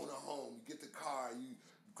own a home, you get the car, you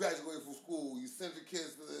graduate from school, you send your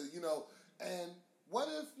kids to and what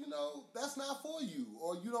if, that's not for you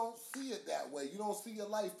or you don't see it that way. You don't see your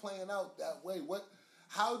life playing out that way.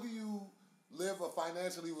 How do you live a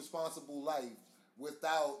financially responsible life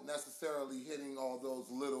without necessarily hitting all those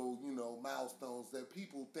little, milestones that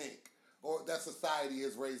people think or that society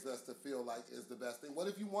has raised us to feel like is the best thing. What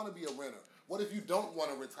if you want to be a renter? What if you don't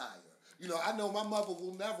want to retire? I know my mother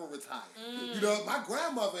will never retire. My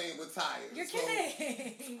grandmother ain't retired. You're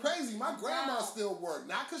kidding. It's crazy. My grandma still works.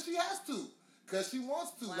 Not because she has to. Because she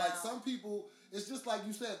wants to. Wow. Like some people, it's just like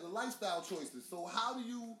you said, the lifestyle choices. So how do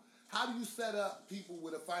you set up people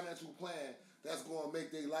with a financial plan that's going to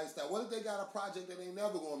make their lifestyle? What if they got a project that ain't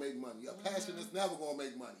never going to make money? A passion that's never going to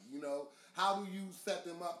make money, How do you set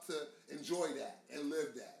them up to enjoy that and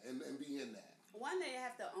live that and be in that? One, they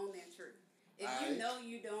have to own their truth. If you know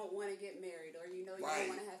you don't want to get married or you don't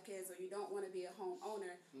want to have kids or you don't want to be a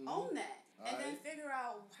homeowner, own that. And then figure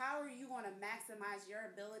out how are you going to maximize your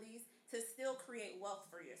abilities to still create wealth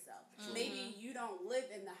for yourself. Maybe you don't live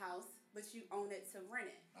in the house, but you own it to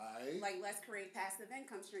rent it. Like, let's create passive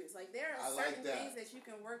income streams. Like, there are certain things that you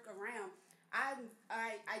can work around. I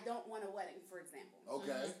don't want a wedding, for example.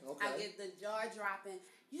 Okay. I get the jaw dropping.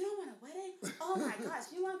 You don't want a wedding? Oh my gosh,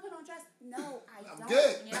 you want to put on dress? No, I don't. I'm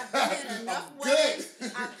good. I've been in enough weddings.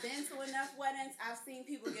 I've been to enough weddings. I've seen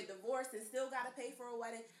people get divorced and still got to pay for a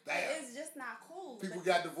wedding. Damn. It's just not cool. People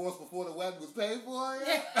got divorced before the wedding was paid for?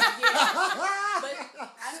 Yeah. But,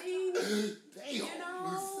 I mean, damn. you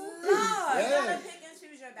Lord. gotta pick and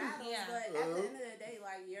choose your battles. Yeah. But at the end of the day,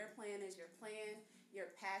 like, your plan is your plan.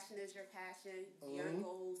 Your passion is your passion. Your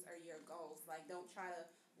goals are your goals. Like, don't try to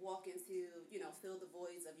walk into, fill the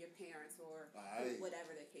voids of your parents or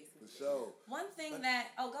whatever the case may be. For sure. One thing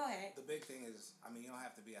go ahead. The big thing is, you don't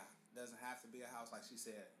have to doesn't have to be a house, like she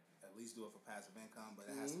said. At least do it for passive income, but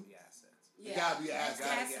it has to be assets. Yeah. It gotta be assets. You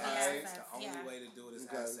gotta get assets. The only Yeah. way to do it is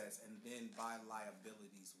assets, and then buy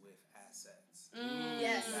liabilities with assets.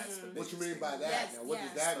 Yes. That's the What you biggest mean by thing. that? Yes, Now, what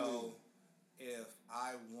does that mean? So, if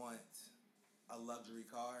I want a luxury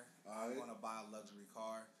car, I'm going to buy a luxury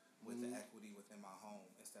car with the equity within my home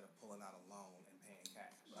instead of pulling out a loan and paying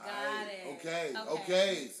cash. Got it. Okay.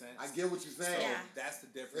 I get what you're saying. So that's the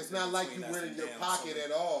difference. It's not like you went in your pocket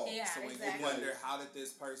at all. Yeah, So when you wonder, how did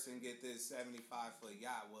this person get this 75-foot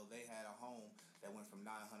yacht? Well, they had a home that went from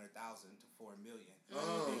 $900,000 to $4 million.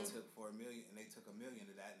 They took $4 million and they took $1 million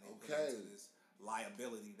of that and they put it into this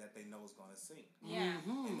liability that they know is going to sink. Yeah.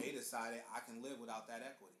 And they decided I can live without that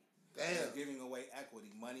equity. Damn. They're giving away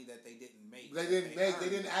equity, money that they didn't make. They didn't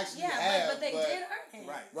actually have. But they did earn it.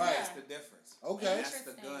 Right. Yeah. That's the difference. Okay. And that's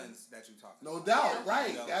the guns that you're talking about. No doubt.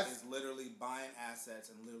 Right. It's literally buying assets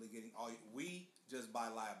and literally getting we just buy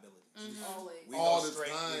liabilities. Always. We all go the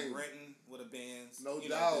straight, time. We renting with a Benz. No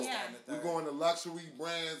doubt. We're We're going to luxury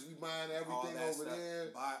brands. We buying everything over stuff.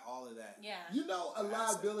 there. Buy all of that. Yeah. A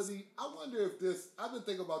liability. I wonder if I've been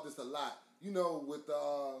thinking about this a lot. With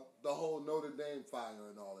the whole Notre Dame fire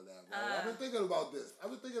and all of that. Right? I've been thinking about this. I've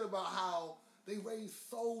been thinking about how they raised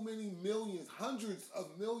so many millions, hundreds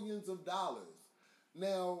of millions of dollars.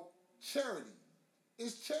 Now, charity.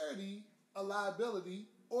 Is charity a liability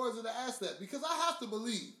or is it an asset? Because I have to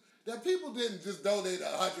believe that people didn't just donate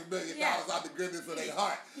 $100 million out the goodness of their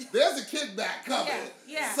heart. There's a kickback coming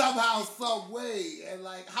somehow, some way. And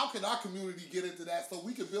how can our community get into that so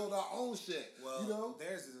we can build our own shit? Well,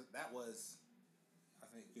 that was, I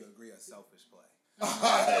think you agree, a selfish play. It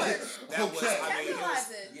was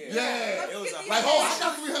I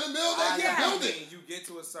got $300 million. Build it. You get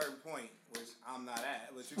to a certain point, which I'm not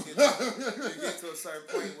at, but you get to a certain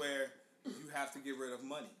point where you have to get rid of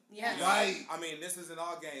money. Yeah. Right. This isn't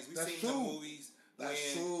all games. We've seen true. the movies.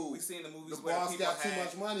 That's true. We've seen the movies the where boss people got had too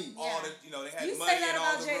much money. All the, they had You money say that in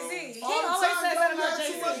all about the Jay-Z. rooms. He always says that about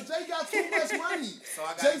Jay-Z. Jay got too much money. So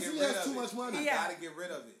I gotta Jay-Z get rid has of too it. much money. I gotta get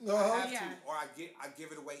rid of it. I have to, or I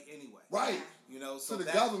give it away anyway. Right. So to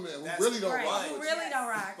the government who really don't rock. Who really don't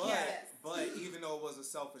rock. But even though it was a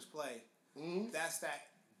selfish play, that's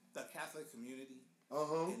the Catholic community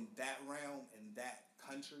in that realm, in that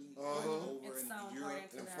country, over It's in so Europe,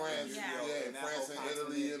 in France, and France and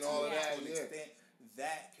Italy and all of that. To an extent,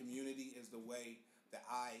 that community is the way that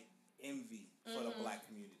I envy for the black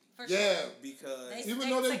community. For sure. Because even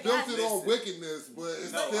though they built it on wickedness, but it's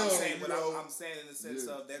still. I'm saying in the sense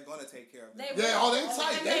of they're gonna take care of it. They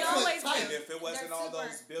tight. They always tight. And if it wasn't all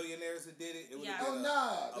those billionaires that did it, it would have been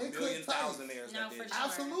they a million tight. thousandaires that did it.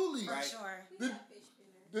 Absolutely. For sure.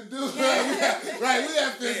 The dude, we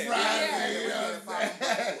have fish fries.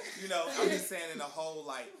 I'm just saying in the whole,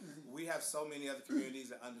 we have so many other communities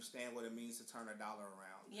that understand what it means to turn a dollar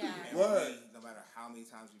around. Yeah. And no matter how many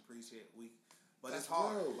times we preach it, but it's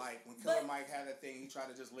hard. Real. When Killer Mike had that thing, he tried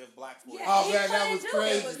to just live black for it. Oh man, that was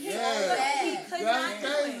crazy. He could not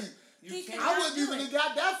crazy. do it. I wouldn't even have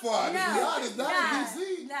got that far, to be honest. Not in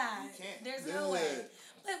DC. Nah, you can't. There's no way.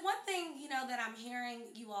 But one thing, that I'm hearing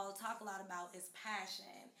you all talk a lot about is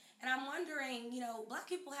passion. And I'm wondering, Black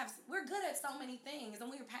people we're good at so many things and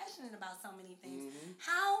we're passionate about so many things. Mm-hmm.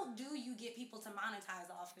 How do you get people to monetize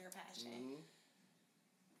off their passion? Mm-hmm.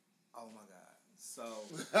 Oh my God. So,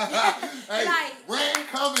 hey, rain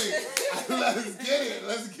coming. Let's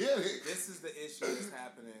get it. This is the issue that's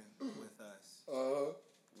happening with us.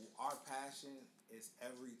 Our passion is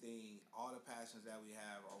everything. All the passions that we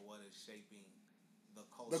have are what is shaping the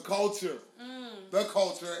culture. The culture. The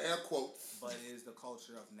culture, air quotes. But it is the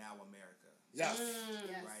culture of now America. Yes.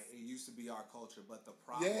 Yes. Right? It used to be our culture, but the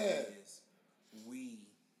problem is we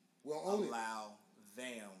allow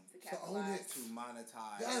them to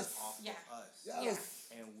monetize off of us. Yes.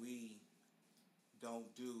 And we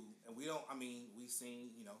seen,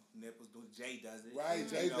 Nip was doing, Jay does it. Right,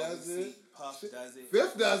 Jay does it. Puff does it.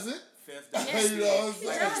 Fifth does it. We see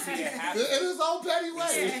it happening. In his own petty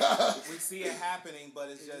way. We see it happening, but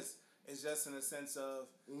it's just in a sense of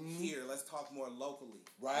here. Let's talk more locally.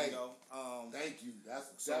 Right. Thank you.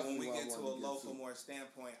 That's so when we get to a local more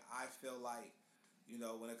standpoint, I feel like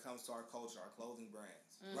when it comes to our culture, our clothing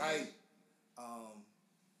brands, right?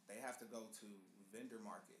 They have to go to vendor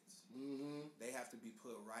markets. Mm-hmm. They have to be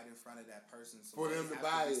put right in front of that person so for them to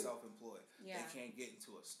buy it. Self-employed. Yeah. They can't get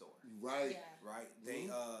into a store. Right. Yeah. Right. They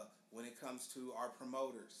when it comes to our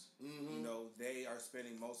promoters, they are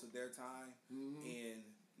spending most of their time in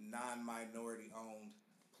non-minority owned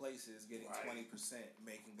places, getting 20%,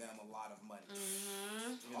 making them a lot of money.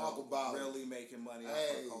 Talk about really making money off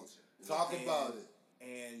our culture. Talk about it.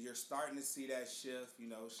 And you're starting to see that shift.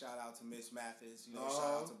 Shout out to Mitch Mathis. Shout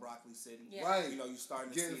out to Broccoli City. Yeah. Right. You're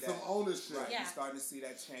starting to getting see some that ownership. Right. Yeah. You're starting to see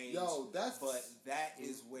that change. But that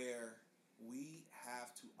is where we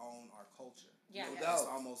have to own our culture. Yeah. It's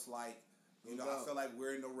almost like I feel like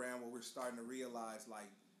we're in the realm where we're starting to realize like,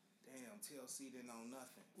 damn, TLC didn't own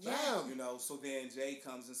nothing. Damn. So then Jay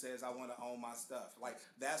comes and says, I want to own my stuff. Like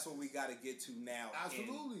that's what we got to get to now.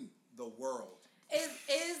 Absolutely. In the world.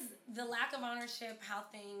 Is the lack of ownership how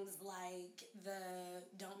things like the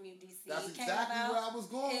Don't Mute DC That's came exactly about? where I was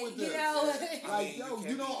going with this. Like,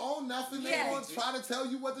 you don't own nothing. They're going to try to tell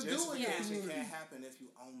you what to do in your community. It can't happen if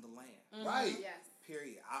you own the land. Mm-hmm. Right. Yes.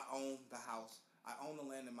 Period. I own the house. I own the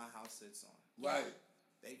land that my house sits on. Right.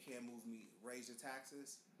 They can't move me. Raise your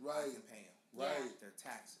taxes. Right. I can pay them. Right. Their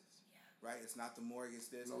taxes. Right. It's not the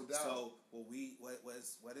mortgage. No doubt. So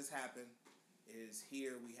what has happened is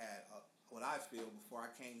here we had what I feel before I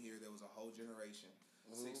came here, there was a whole generation,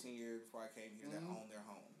 16 years before I came here, that owned their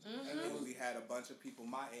homes. And then we had a bunch of people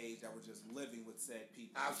my age that were just living with said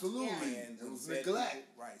people. Absolutely. And it was neglect.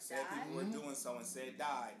 Said people were doing so and said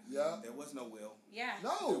died. Yeah. There was no will. Yeah.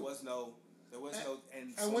 No. There was no.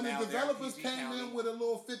 And so when the now developers came in with a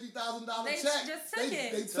little $50,000 check,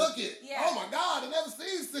 they took it. Yeah. Oh my God, I never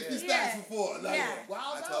seen 60 stacks before. Like,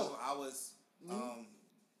 wow, I was,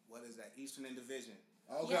 what is that? Eastern and Division.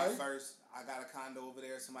 Okay. First, I got a condo over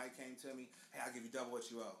there. Somebody came to me. Hey, I'll give you double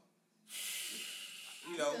what you owe.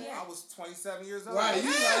 I was 27 years old. Right.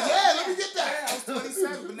 Let me get that. I was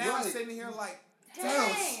 27, but now I'm sitting here like,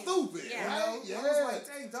 damn, stupid. Yeah. Right? I was like,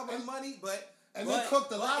 dang, double the money, And they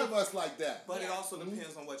cooked a lot of us like that. But it also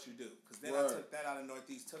depends on what you do. Because then I took that out of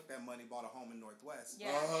Northeast, took that money, bought a home in Northwest. Yeah.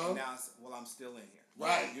 And now, I'm still in here.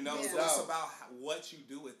 Right. So it's about what you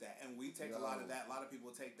do with that. And we take a lot of that. A lot of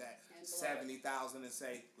people take that $70,000 and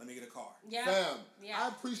say, let me get a car. Yeah. Fam, I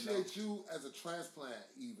appreciate you as a transplant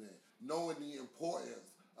even, knowing the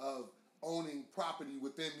importance of owning property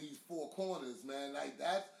within these four corners, man. Like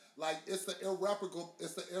that, it's the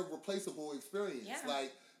irreplaceable experience. Yeah.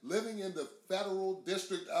 Like, living in the Federal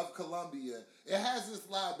District of Columbia, it has its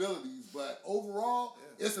liabilities, but overall,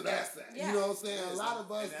 it's an asset. Yeah. You know what I'm saying? A lot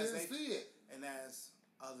of us didn't see it. And as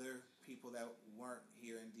other people that weren't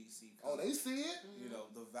here in D.C. They see it?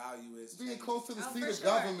 The value is being close to the seat of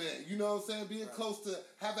government. You know what I'm saying? Being close to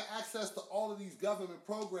having access to all of these government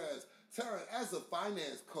programs. Tara, as a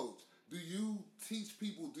finance coach, do you teach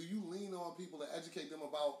people, do you lean on people to educate them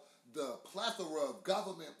about the plethora of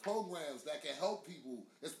government programs that can help people,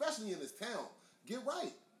 especially in this town, get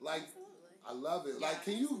right? Like, absolutely. I love it. Yeah. Like,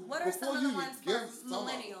 can you, what are some of the ones for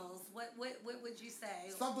millennials? What would you say?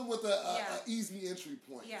 Something with a easy entry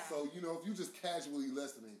point. Yeah. So, if you just casually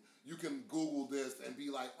listening, you can Google this and be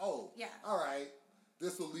like, all right,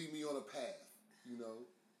 this will lead me on a path,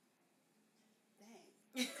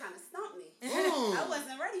 Dang, kind of stumped me. I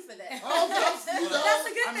wasn't ready for that. That's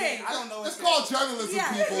a good thing. I don't know. It's called journalism,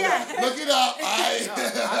 people. Yeah. Look it up. I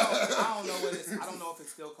don't know what I don't know if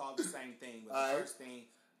it's still called the same thing, but the first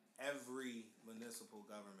thing, every municipal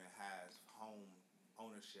government has home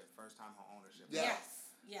ownership, first-time home ownership.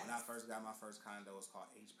 Yes. Yes. When I first got my first condo, it was called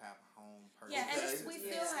HPAP Home Purchase. Yeah, and we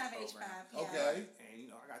still have HPAP. Yeah. Okay.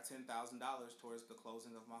 And I got $10,000 towards the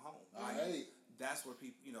closing of my home. All right. That's where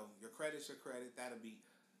people, your credit's your credit.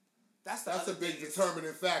 That's a big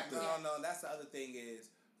determining factor. No. That's the other thing is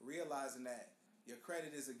realizing that your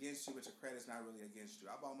credit is against you, but your credit's not really against you.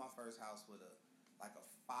 I bought my first house with a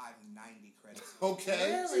 590 credit score.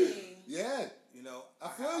 Okay. Really? Yeah. I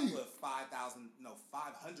feel you. Put $500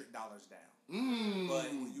 down. Mm.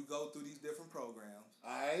 But when you go through these different programs,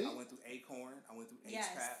 I went through Acorn, I went through Yes.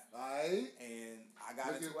 HPAP, and I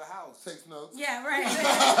got into a house. Takes notes. Yeah, right.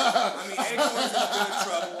 I mean, Acorn's in a bit of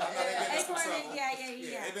trouble. I know they've been in some trouble. Yeah.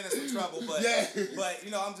 They've been in some trouble, but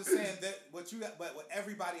I'm just saying that what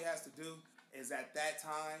everybody has to do is at that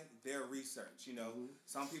time their research.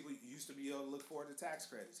 Some people used to be able to look forward to tax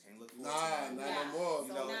credits, can't look forward to that. Not no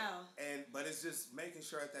more. But it's just making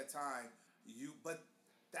sure at that time but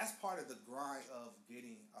that's part of the grind of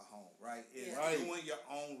getting a home, right? Is doing your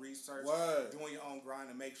own research, doing your own grind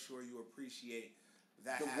to make sure you appreciate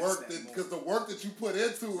that because the work that you put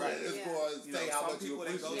into it is for how much you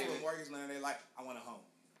appreciate it. Some people they go to a mortgage lender, they're like, I want a home.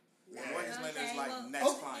 The Yeah. mortgage lender is like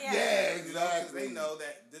next client. Yeah, exactly. Because they know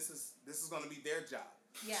that this is going to be their job.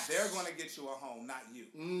 Yeah. They're going to get you a home, not you.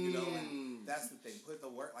 And that's the thing. Put the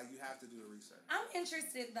work, you have to do the research. I'm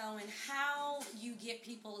interested, though, in how you get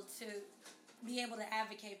people to be able to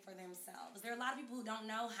advocate for themselves. There are a lot of people who don't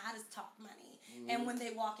know how to talk money. And when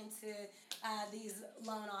they walk into these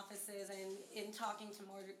loan offices and in talking to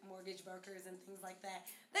mortgage brokers and things like that,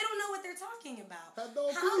 they don't know what they're talking about.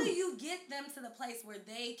 How do you get them to the place where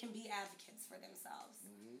they can be advocates for themselves?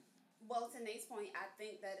 Well, to Nate's point, I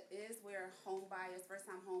think that is where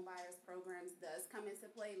first-time home buyers programs does come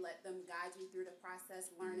into play. Let them guide you through the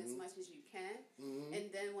process, learn as much as you can.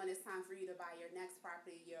 And then when it's time for you to buy your next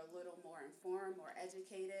property, you're a little more informed, more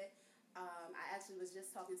educated. I actually was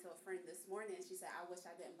just talking to a friend this morning, and she said, I wish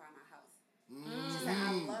I didn't buy my house. She said,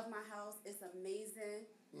 I love my house. It's amazing.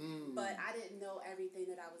 But I didn't know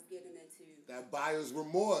everything that I was getting into. That buyer's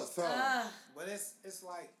remorse, huh? But it's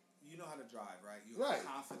like, you know how to drive, right? You're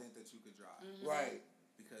confident that you could drive. Right.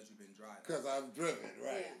 Because you've been driving. Because I've driven,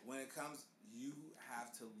 right. Yeah. When it comes, you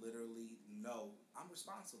have to literally know, I'm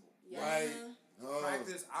responsible. Yes. Right.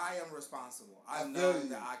 Practice, I am responsible. I know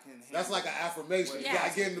that I can handle. That's like an affirmation. Yes. You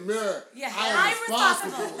gotta get in the mirror. Yeah. I am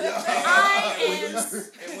responsible.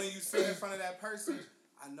 And when you sit in front of that person,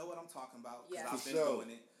 I know what I'm talking about because I've been doing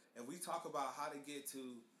it. And we talk about how to get to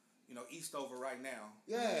Eastover right now.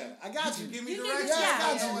 Yeah, I got you. Give me directions. Yeah, I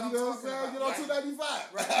got you. You know what I'm saying? Get on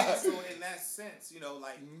 295. Right. So in that sense,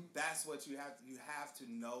 that's what you have. You have to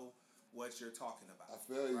know what you're talking about. I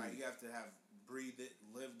feel you. Right. You have to have breathed it,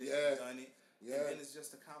 lived it, done it. Yeah. And then it's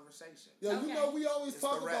just a conversation. Yeah, we always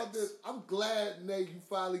talk about this. I'm glad, Nate, you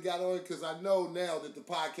finally got on because I know now that the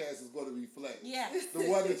podcast is going to reflect. Yeah. The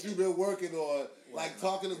one that you've been working on,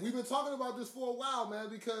 we've been talking about this for a while, man,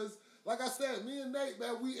 because like I said, me and Nate,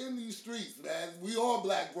 man, we in these streets, man. We on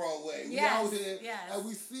Black Broadway. We out here, and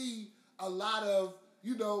we see a lot of,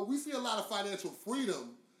 financial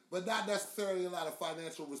freedom, but not necessarily a lot of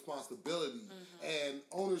financial responsibility and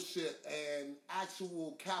ownership and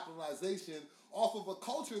actual capitalization off of a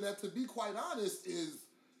culture that, to be quite honest, is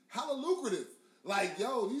hella lucrative. Like,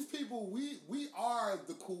 these people, we are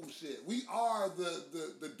the cool shit. We are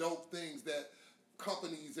the dope things that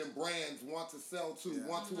companies and brands want to sell to,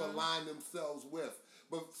 want to align themselves with.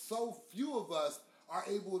 But so few of us are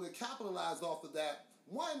able to capitalize off of that,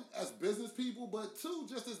 one, as business people, but two,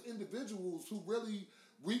 just as individuals who really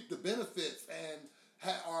reap the benefits and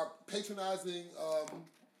are patronizing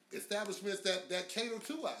establishments that cater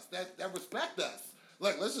to us, that respect us.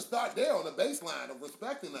 Like, let's just start there on the baseline of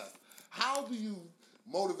respecting us. How do you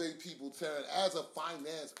motivate people, Taryn, as a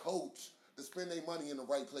finance coach, to spend their money in the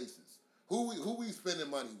right places? Who we spending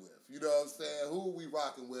money with? You know what I'm saying? Who are we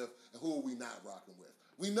rocking with and who are we not rocking with?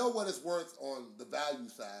 We know what it's worth on the value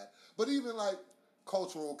side, but even like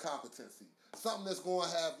cultural competency, something that's going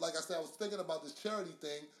to have, like I said, I was thinking about this charity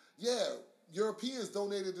thing. Yeah, Europeans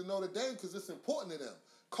donated to Notre Dame because it's important to them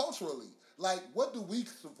culturally. Like, what do we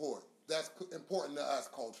support that's important to us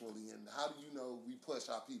culturally, and how do we push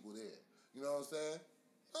our people there? You know what I'm saying?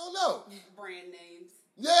 I don't know. Brand names.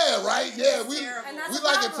 Yeah, right. Yeah, we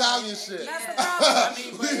like Italian shit. That's the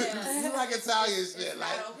problem. We like Italian shit. It's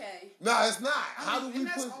not okay. No, it's not. How do we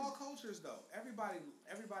that's put? all cultures though. Everybody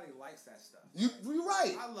likes that stuff. You're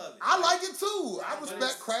right. I love it. I like it too. I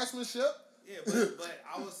respect craftsmanship. Yeah, but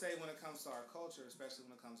I would say when it comes to our culture, especially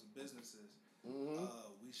when it comes to businesses,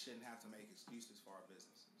 we shouldn't have to make excuses for our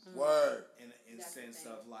businesses. Word. In sense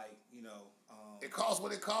of like, you know. It costs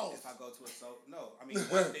what it costs. If I go to I mean,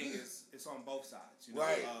 one thing is it's on both sides. You know,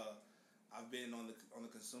 right. I've been on the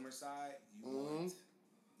consumer side. You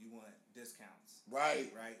want discounts.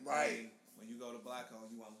 Right. Right. When you go to black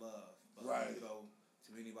owned, you want love. But right. when you go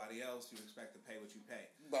to anybody else, you expect to pay what you pay.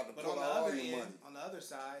 But on the other end, on the other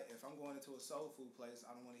side, if I'm going into a soul food place,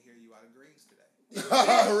 I don't want to hear you out of greens today.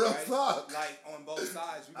 Real talk. Like on both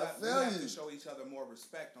sides, we have to show each other more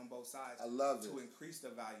respect on both sides. I love it. To increase the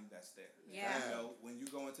value that's there. Yeah. You know, when you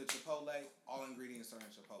go into Chipotle, all ingredients are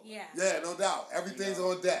in Chipotle. Yeah. Yeah, no doubt. Everything's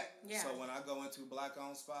on deck. Yeah. So when I go into black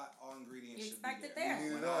owned spot, all ingredients should be there.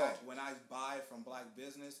 When I buy from black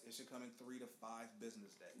business, it should come in 3 to 5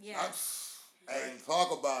 business days. Yeah. Hey,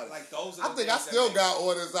 talk about it. Like those are I think I still got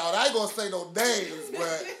orders out. I ain't gonna say no names,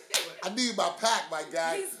 but I need my pack, my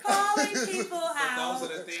guy. He's calling people out. Those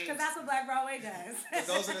are the things. Because that's what Black Broadway does. But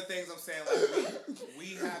those are the things I'm saying. Like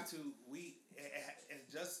we have to.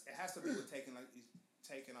 It has to do with taking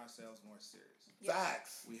ourselves more serious.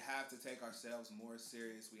 Facts. We have to take ourselves more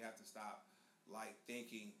serious. We have to stop like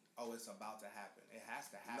thinking, oh, it's about to happen. It has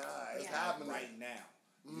to happen. Nah, it's happening right now.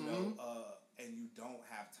 You know, and you don't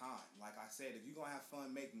have time. Like I said, if you're gonna have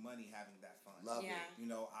fun, make money having that fun. Love it. You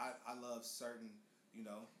know, I love certain, you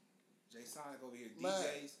know, Jay Sonic over here, man.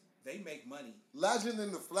 DJs, they make money. Legend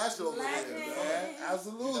in the flesh over here, man.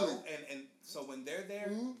 Absolutely. You know, and so when they're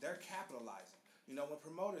there, they're capitalizing. You know, when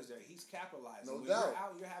promoters there, he's capitalizing. No when doubt. you're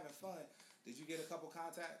out, you're having fun. Did you get a couple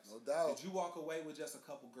contacts? No doubt. Did you walk away with just a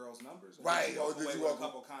couple girls' numbers? Right. Or did you walk away with a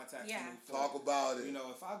couple contacts? Yeah. Talk about it. You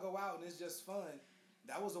know, if I go out and it's just fun,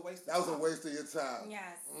 that was a waste of time. That was a waste of your time.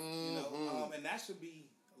 Yes. You know, and that should be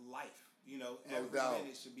life. You know, every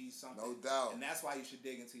minute should be something. No doubt. And that's why you should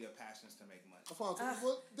dig into your passions to make money.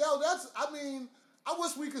 I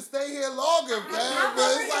wish we could stay here longer, man.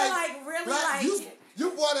 But it's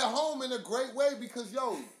you brought it home in a great way because,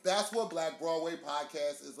 that's what Black Broadway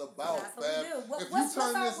Podcast is about, that's what we do. What's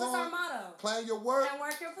our motto? Plan your work. And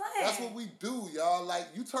work your plan. That's what we do, y'all. Like,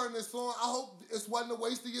 you turn this on, I hope it wasn't a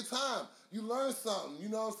waste of your time. You learned something, you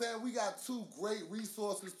know what I'm saying? We got 2 great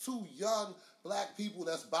resources, 2 young black people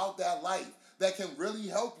that's about that life that can really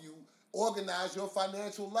help you organize your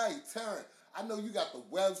financial life. Terrence, I know you got the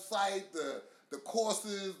website, the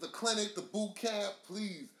courses, the clinic, the boot camp.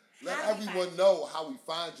 Please let everyone know how we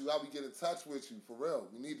find you, how we get in touch with you. For real,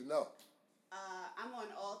 we need to know. I'm on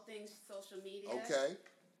all things social media. Okay.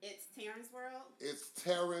 It's Terrence World. It's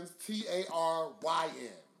Terrence,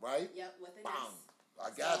 Taryn, right? Yep, with an Bam. S. I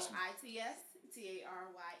got you. ITS,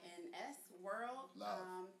 TARYNS, World.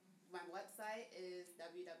 Love. My website is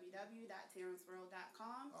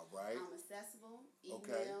www.terrenceworld.com. All right. I'm accessible. Emails.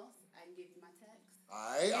 Okay. I can give you my text.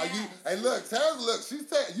 All right. Yes. Hey, look, Terrence, you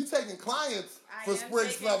taking clients for Spring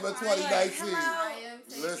Summer 2019. I am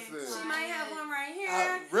taking Listen. clients. She might have one right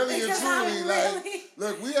here. Really and truly,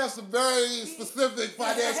 look, we have some very specific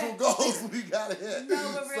financial goals we gotta hit.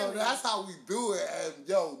 No, but really. So that's how we do it.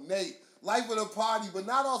 And Nate, life of the party, but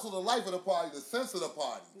not also the life of the party, the sense of the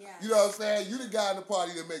party. Yes. You know what I'm saying? You the guy in the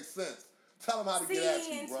party that makes sense. Tell them how to get at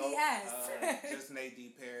you, bro. Just Nate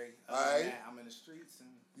D. Perry. All right. I'm in the streets and.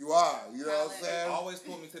 You are. You know what I'm saying? Always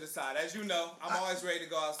pull me to the side. As you know, I'm always ready to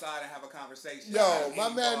go outside and have a conversation. Yo, my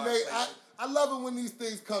man Nate, I love it when these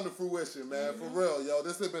things come to fruition, man. For real, yo.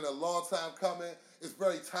 This has been a long time coming. It's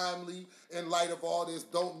very timely in light of all this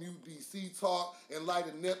Don't Mute DC talk, in light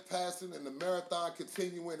of Nip passing and the marathon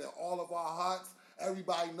continuing in all of our hearts.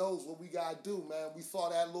 Everybody knows what we gotta do, man. We saw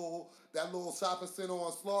that little shopping center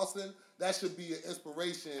on Slauson. That should be an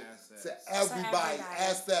inspiration to everybody.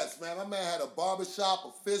 Assets, man. My man had a barbershop,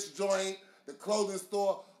 a fish joint, the clothing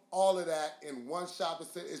store, all of that in one shopping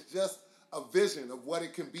center. It's just a vision of what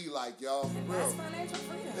it can be like, y'all. For real. That's financial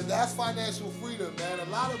freedom. And that's financial freedom, man. A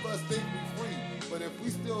lot of us think we're free, but if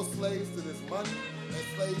we still slaves to this money and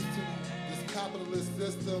slaves to this capitalist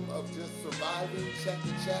system of just surviving, check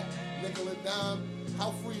to check, nickel and dime,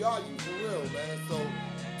 how free are you? For real, man. So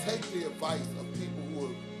take the advice of people who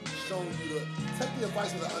have shown you take the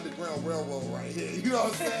advice of the Underground Railroad right here. You know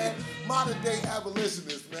what I'm saying? Modern day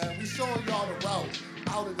abolitionists, man. We showing y'all the route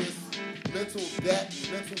out of this mental debt,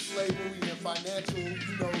 mental slavery, and financial,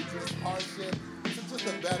 just hardship to just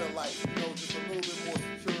a better life. Just a little bit more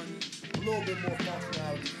security, a little bit more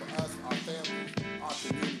functionality for us, our families, our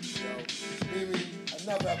communities, Mimi,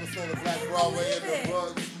 another episode of Black Broadway in the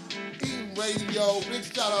books. Eating Radio. Big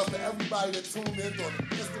shout out to everybody that tuned in on the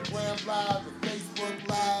Instagram Live, the Facebook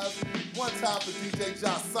Live. One time for DJ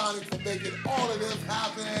Josh Sonic for making all of this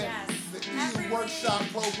happen. Yes. The Eating Workshop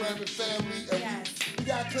Programming family. And yes. we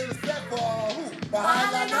got to clear the set for who?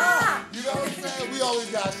 Bahala. You know what I'm saying? We always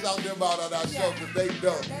got to shout them out on our show because they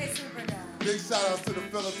dope. They super dope. Big shout outs to the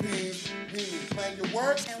Philippines. Plan your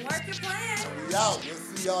work. And work your plan. We out. We'll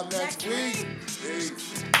see y'all next week.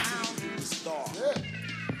 Peace. Wow. That's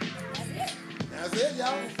it. That's it,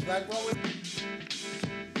 y'all. Black Broadway.